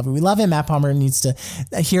love it. We love it. We love it. Matt Palmer needs to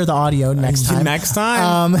hear the audio next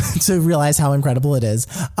time. To realize how incredible it is.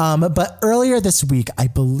 But earlier this week, I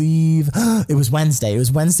believe it was Wednesday. It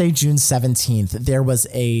was Wednesday, June 17th. There was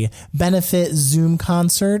a benefit Zoom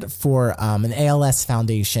concert for an ALS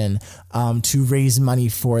foundation to raise money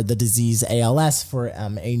for the disease ALS, for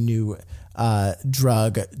a new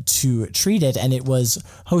drug to treat it. And it was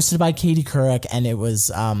hosted by Katie Couric, and it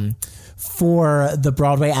was for the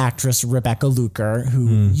Broadway actress Rebecca Luker,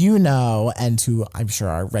 who you know, and who I'm sure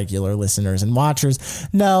our regular listeners and watchers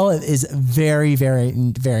know is very, very,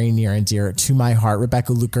 very near and dear to my heart.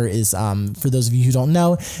 Rebecca Luker is, for those of you who don't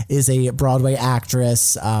know, is a Broadway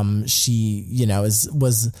actress. She,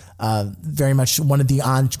 was very much one of the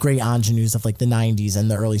great ingenues of like the 90s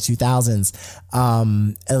and the early 2000s.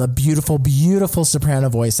 A beautiful, beautiful soprano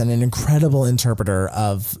voice and an incredible interpreter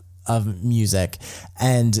of music.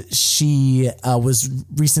 And she was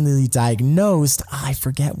recently diagnosed. I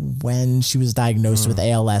forget when she was diagnosed with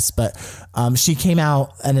ALS, but she came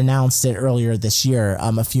out and announced it earlier this year,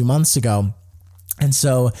 a few months ago. And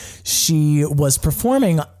so she was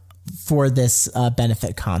performing for this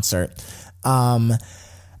benefit concert. And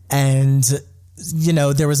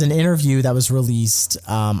there was an interview that was released.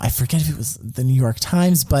 I forget if it was the New York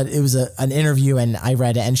Times, but it was an interview, and I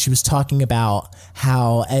read it, and she was talking about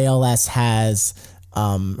how ALS has,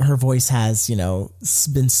 her voice has,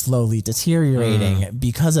 been slowly deteriorating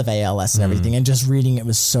because of ALS and everything. And just reading it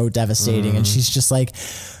was so devastating. And she's just like,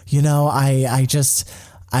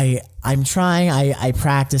 I'm trying, I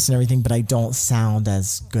practice and everything, but I don't sound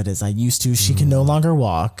as good as I used to. She can no longer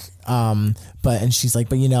walk. And she's like,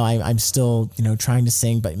 I'm still, trying to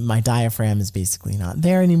sing, but my diaphragm is basically not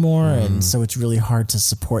there anymore. And so it's really hard to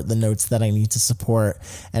support the notes that I need to support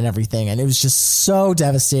and everything. And it was just so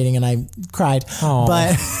devastating, and I cried.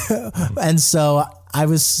 Aww. And so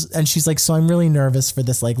and she's like, so I'm really nervous for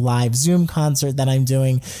this like live Zoom concert that I'm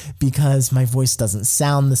doing, because my voice doesn't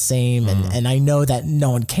sound the same. And I know that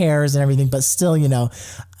no one cares and everything, but still,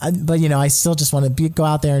 I still just want to go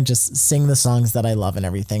out there and just sing the songs that I love and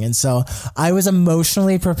everything. And so I was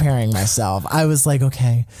emotionally preparing myself. I was like,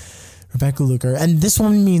 okay, Rebecca Luker. And this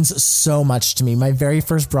woman means so much to me. My very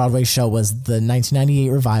first Broadway show was the 1998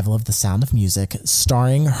 revival of The Sound of Music,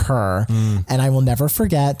 starring her. And I will never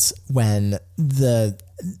forget when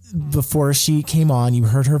before she came on, you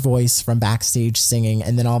heard her voice from backstage singing,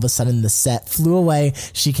 and then all of a sudden the set flew away.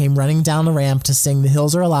 She came running down the ramp to sing The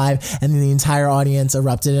Hills Are Alive, and then the entire audience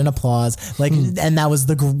erupted in applause. And that was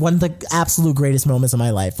one of the absolute greatest moments of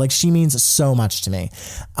my life. Like, she means so much to me.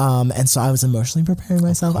 And so I was emotionally preparing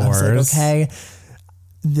myself. I was like, okay,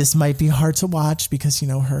 this might be hard to watch because,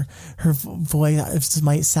 her voice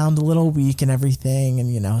might sound a little weak and everything.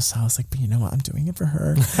 And, so I was like, but you know what? I'm doing it for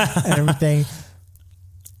her and everything.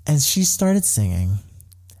 And she started singing,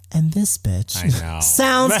 and this bitch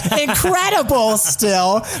sounds incredible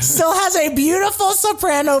still has a beautiful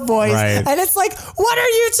soprano voice. Right. And it's like, what are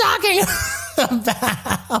you talking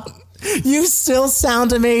about? You still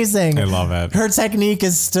sound amazing. I love it. Her technique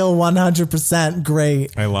is still 100%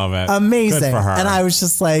 great. I love it. Amazing. Good for her. And I was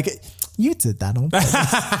just like, you did that on purpose.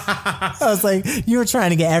 I was like, you were trying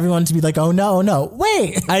to get everyone to be like, oh no,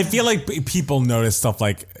 wait. I feel like people notice stuff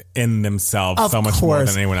like in themselves so much more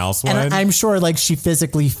than anyone else would. And I'm sure like she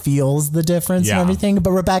physically feels the difference and everything.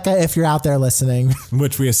 But Rebecca, if you're out there listening,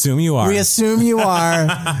 which we assume you are,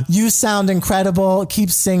 you sound incredible.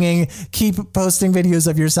 Keep singing, keep posting videos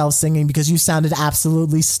of yourself singing, because you sounded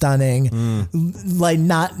absolutely stunning. Like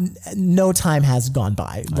no time has gone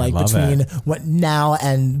by. Like between what now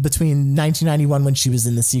and between 1991 when she was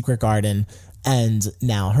in The Secret Garden and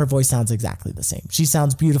now, her voice sounds exactly the same. She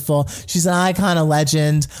sounds beautiful. She's an icon, a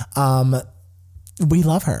legend. We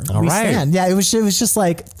love her. All right. Stand. Yeah, it was just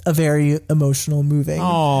like a very emotional, moving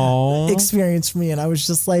experience for me. And I was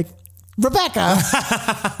just like, Rebecca.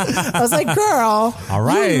 I was like, girl, all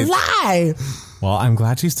right, you lie. Well, I'm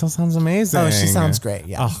glad she still sounds amazing. Oh, she sounds great.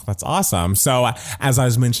 Yeah. Oh, that's awesome. So, as I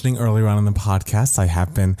was mentioning earlier on in the podcast, I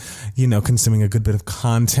have been, consuming a good bit of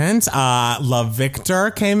content. Love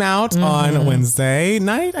Victor came out on Wednesday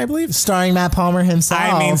night, I believe. Starring Matt Palmer himself.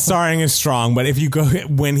 I mean, starring is strong, but if you go,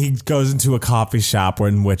 when he goes into a coffee shop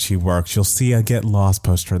in which he works, you'll see a Get Lost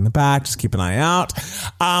poster in the back. Just keep an eye out.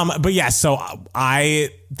 But yeah, so I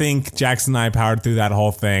think Jackson and I powered through that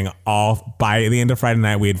whole thing. All by the end of Friday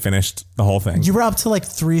night, we had finished the whole thing. You were up to like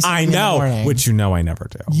 3 I in the know, morning. which I never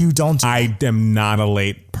do. You don't do I am not a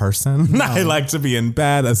late person. No. I like to be in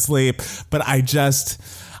bed, asleep, but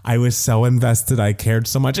I was so invested. I cared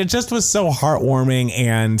so much. It just was so heartwarming,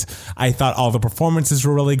 and I thought all the performances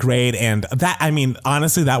were really great. And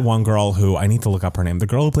honestly, that one girl who, I need to look up her name, the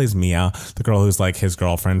girl who plays Mia, the girl who's like his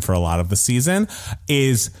girlfriend for a lot of the season,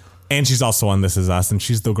 and she's also on This Is Us, and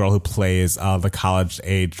she's the girl who plays the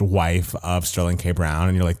college-age wife of Sterling K. Brown,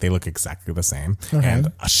 and you're like, they look exactly the same. Okay.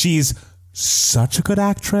 And she's such a good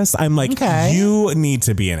actress. I'm like, you need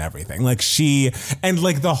to be in everything. Like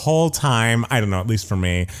the whole time, I don't know, at least for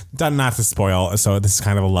me, not to spoil. So this is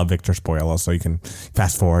kind of a Love Victor spoiler, so you can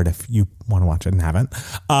fast forward if you want to watch it and haven't.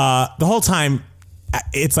 The whole time,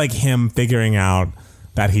 it's like him figuring out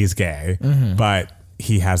that he's gay, but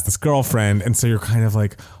he has this girlfriend. And so you're kind of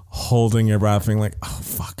like holding your breath, being like, oh,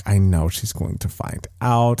 fuck, I know she's going to find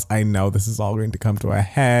out. I know this is all going to come to a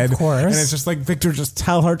head. Of course. And it's just like, Victor, just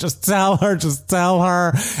tell her.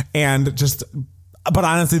 And but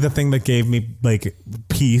honestly, the thing that gave me like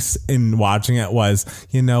peace in watching it was,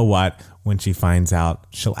 you know what? When she finds out,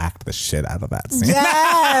 she'll act the shit out of that scene.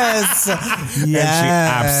 Yes! And she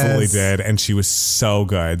absolutely did. And she was so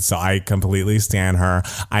good. So I completely stan her.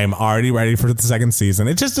 I am already ready for the second season.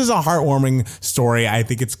 It just is a heartwarming story. I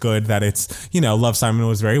think it's good that it's, Love, Simon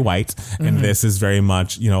was very white. And this is very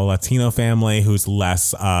much, a Latino family who's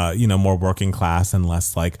less, more working class and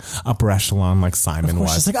less like upper echelon like Simon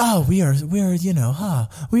was. It's like, oh, we're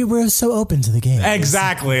so open to the game.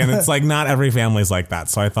 Exactly. And it's like not every family's like that.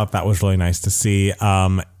 So I thought that was really nice to see.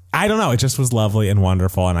 I don't know. It just was lovely and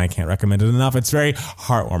wonderful, and I can't recommend it enough. It's very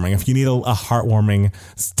heartwarming. If you need a heartwarming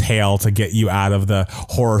tale to get you out of the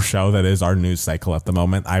horror show that is our news cycle at the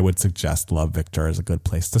moment, I would suggest Love, Victor is a good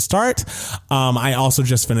place to start. I also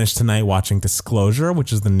just finished tonight watching Disclosure,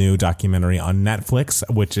 which is the new documentary on Netflix,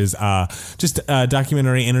 which is just a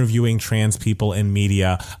documentary interviewing trans people in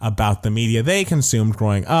media about the media they consumed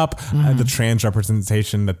growing up, the trans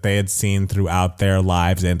representation that they had seen throughout their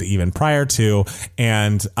lives and even prior to,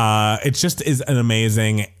 and it just is an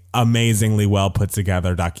amazingly well put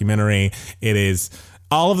together documentary. It is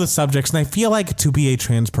all of the subjects, and I feel like to be a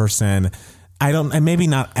trans person, and maybe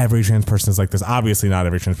not every trans person is like this. Obviously, not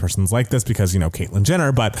every trans person is like this because, Caitlyn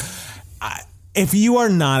Jenner, but if you are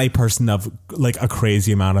not a person of like a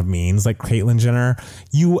crazy amount of means like Caitlyn Jenner,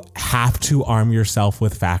 you have to arm yourself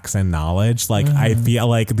with facts and knowledge. Like I feel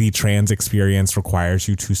like the trans experience requires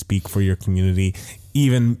you to speak for your community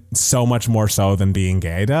even so much more so than being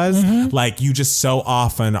gay does. Like you just so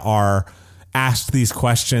often are asked these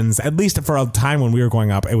questions, at least for a time when we were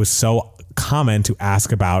growing up, it was so common to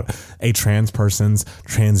ask about a trans person's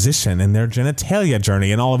transition and their genitalia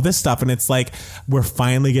journey and all of this stuff. And it's like, we're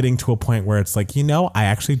finally getting to a point where it's like, I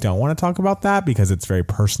actually don't want to talk about that because it's very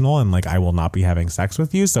personal and like, I will not be having sex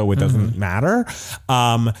with you. So it doesn't matter.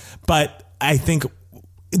 But I think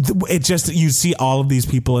it just, you see all of these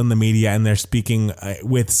people in the media and they're speaking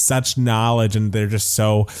with such knowledge and they're just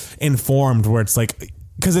so informed where it's like,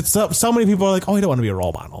 because it's so many people are like, oh, I don't want to be a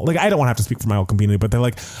role model. Like, I don't want to have to speak for my whole community, but they're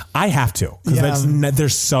like, I have to. Because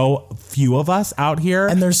there's so few of us out here.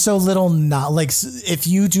 And there's so little, not like, if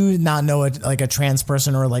you do not know a trans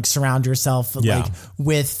person or like surround yourself like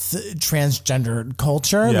with transgender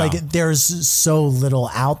culture, like there's so little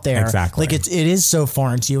out there. Exactly. Like it is so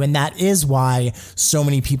foreign to you. And that is why so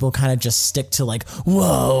many people kind of just stick to like,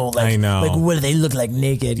 whoa, like, I know. Like, what do they look like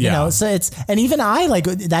naked? You know? So and even I like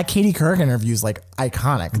that Katie Couric interview is like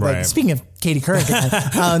iconic. Right. Like speaking of Katie Couric,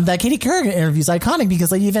 that Katie Couric interview is iconic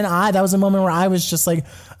because like even that was a moment where I was just like,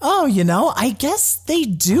 oh, I guess they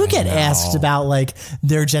do get asked about like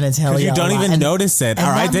their genitalia. You don't even notice it, or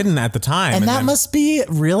I didn't at the time. And that must be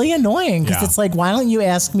really annoying because it's like, why don't you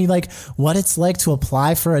ask me like what it's like to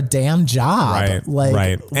apply for a damn job? Right.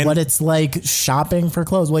 Like what it's like shopping for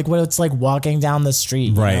clothes, like what it's like walking down the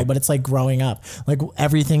street, what it's like growing up. Like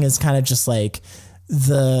everything is kind of just like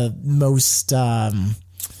the most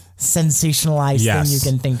sensationalized thing you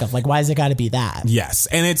can think of. Like, why has it got to be that? Yes.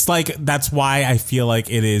 And it's like, that's why I feel like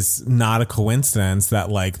it is not a coincidence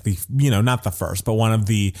that like the, not the first, but one of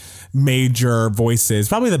the major voices,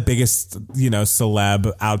 probably the biggest,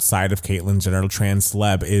 celeb outside of Caitlyn Jenner, trans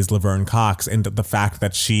celeb, is Laverne Cox. And the fact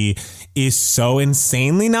that she is so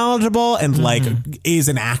insanely knowledgeable and like is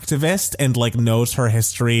an activist and like knows her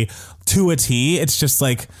history to a T. It's just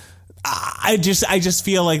like, I just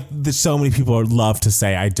feel like there's so many people would love to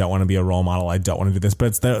say, I don't want to be a role model. I don't want to do this. But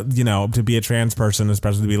it's to be a trans person,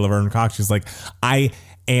 especially to be Laverne Cox, she's like, I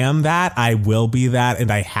am that. I will be that. And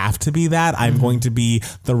I have to be that. I'm going to be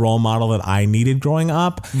the role model that I needed growing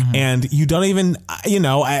up. And you don't even,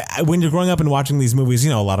 when you're growing up and watching these movies,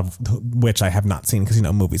 a lot of which I have not seen because,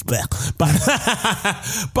 movies,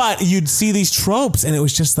 bleh. But you'd see these tropes and it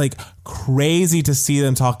was just like crazy to see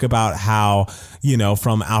them talk about how,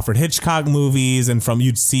 from Alfred Hitchcock movies and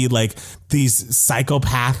you'd see like these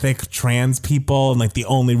psychopathic trans people. And like the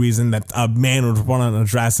only reason that a man would put on a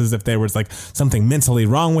dress is if there was like something mentally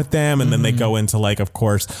wrong with them. And then they go into like, of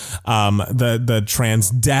course, the trans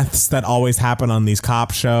deaths that always happen on these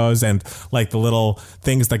cop shows and like the little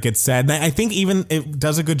things that get said. And I think even it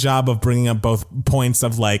does a good job of bringing up both points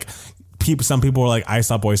of like, some people were like, I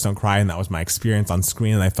saw Boys Don't Cry, and that was my experience on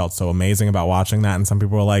screen, and I felt so amazing about watching that. And some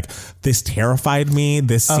people were like, this terrified me.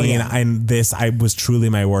 This scene, I was truly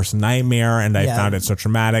my worst nightmare, and I found it so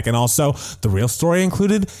traumatic. And also, the real story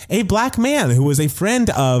included a black man who was a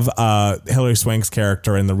friend of Hilary Swank's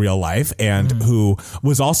character in the real life, and who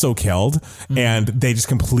was also killed. And they just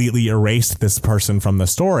completely erased this person from the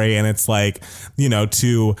story. And it's like,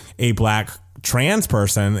 to a black trans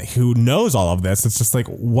person who knows all of this, it's just like,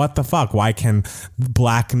 what the fuck? Why can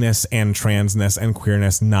blackness and transness and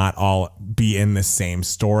queerness not all be in the same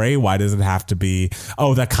story? Why does it have to be,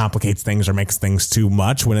 that complicates things or makes things too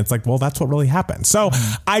much, when it's like, well, that's what really happened. So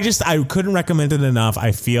I couldn't recommend it enough.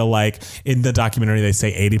 I feel like in the documentary they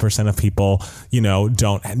say 80% of people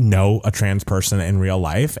don't know a trans person in real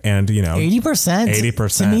life, and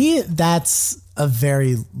 80%. To me, that's a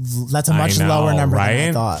much lower number than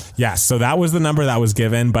I thought. Yeah, so that was the number that was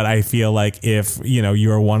given, but I feel like if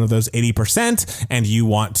you're one of those 80% and you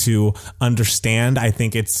want to understand, I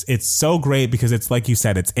think it's so great because it's like you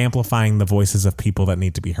said, it's amplifying the voices of people that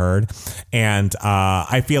need to be heard. And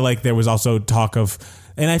I feel like there was also talk of,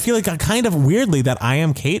 and I feel like kind of weirdly that I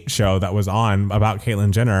Am Kate show that was on about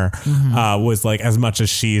Caitlyn Jenner was like, as much as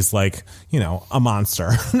she's like, a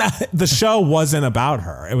monster, the show wasn't about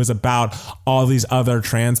her. It was about all these other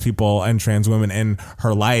trans people and trans women in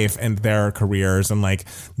her life and their careers, and like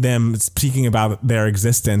them speaking about their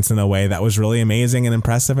existence in a way that was really amazing and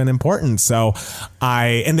impressive and important. So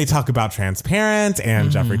and they talk about Transparent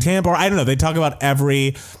and Jeffrey Tambor. I don't know. They talk about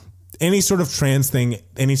any sort of trans thing,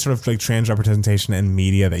 any sort of like trans representation in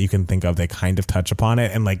media that you can think of, they kind of touch upon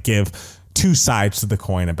it and like give two sides to the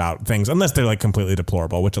coin about things, unless they're like completely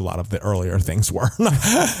deplorable, which a lot of the earlier things were.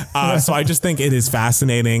 So I just think it is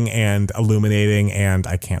fascinating and illuminating, and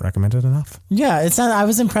I can't recommend it enough. Yeah, I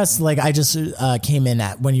was impressed. Like I just came in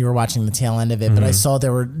at when you were watching the tail end of it, but I saw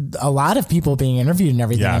there were a lot of people being interviewed and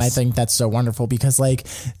everything. Yes. And I think that's so wonderful because like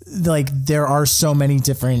there are so many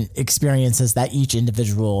different experiences that each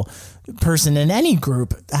individual person in any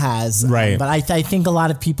group has. Right. But I think a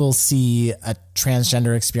lot of people see a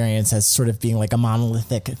transgender experience as sort of being like a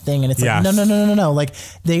monolithic thing. And it's like, no. Like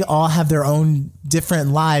they all have their own different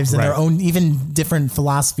lives and their own even different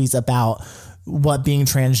philosophies about what being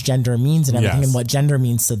transgender means and everything and what gender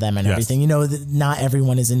means to them and everything. Not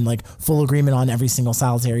everyone is in like full agreement on every single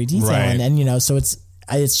solitary detail. Right. And so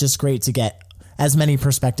it's just great to get as many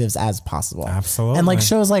perspectives as possible. Absolutely. And like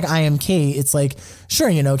shows like I Am Kate, it's like, sure,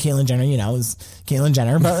 Caitlyn Jenner, is Caitlyn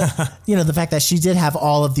Jenner, but the fact that she did have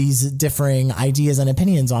all of these differing ideas and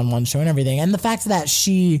opinions on one show and everything. And the fact that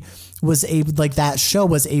she was able, like that show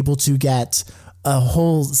was able to get a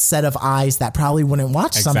whole set of eyes that probably wouldn't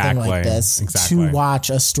watch something like this to watch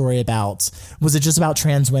a story about, was it just about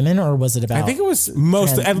trans women or was it about, I think it was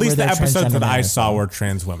at least the episodes that I saw were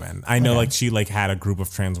trans women. I know like she like had a group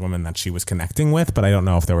of trans women that she was connecting with, but I don't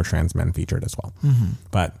know if there were trans men featured as well.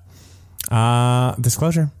 But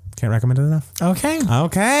disclosure, can't recommend it enough. Okay.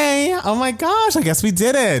 Oh my gosh. I guess we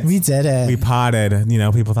did it. We did it. We potted.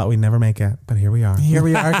 People thought we'd never make it, but here we are. Here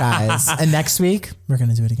we are, guys. And next week, we're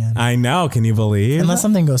going to do it again. I know. Can you believe? Unless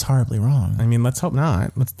something goes horribly wrong. I mean, let's hope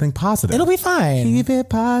not. Let's think positive. It'll be fine. Keep it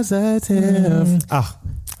positive. Oh,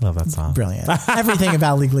 I love that song. Brilliant. Everything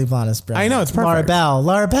about Legally Blonde is brilliant. I know, it's perfect.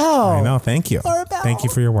 Laura Bell. I know. Thank you. Laura Bell. Thank you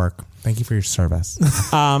for your work. Thank you for your service.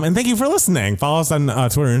 And thank you for listening. Follow us on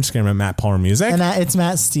Twitter and Instagram at Matt Palmer Music. And it's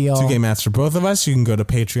Matt Steele. 2 Gay Mats for both of us. You can go to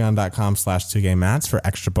patreon.com/2gaymats for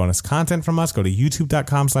extra bonus content from us. Go to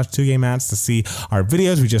youtube.com/2gaymats to see our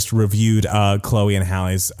videos. We just reviewed Chloe and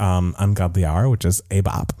Hallie's Ungodly Hour, which is a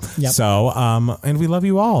bop. Yep. So, and we love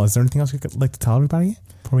you all. Is there anything else you'd like to tell everybody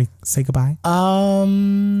before we say goodbye?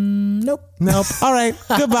 Nope. All right.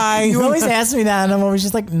 Goodbye. You always ask me that, and I'm always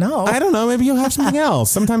just like, no. I don't know. Maybe you'll have something else.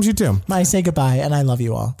 Sometimes you do. I say goodbye, and I love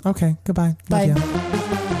you all. Okay. Goodbye. Bye. Love you.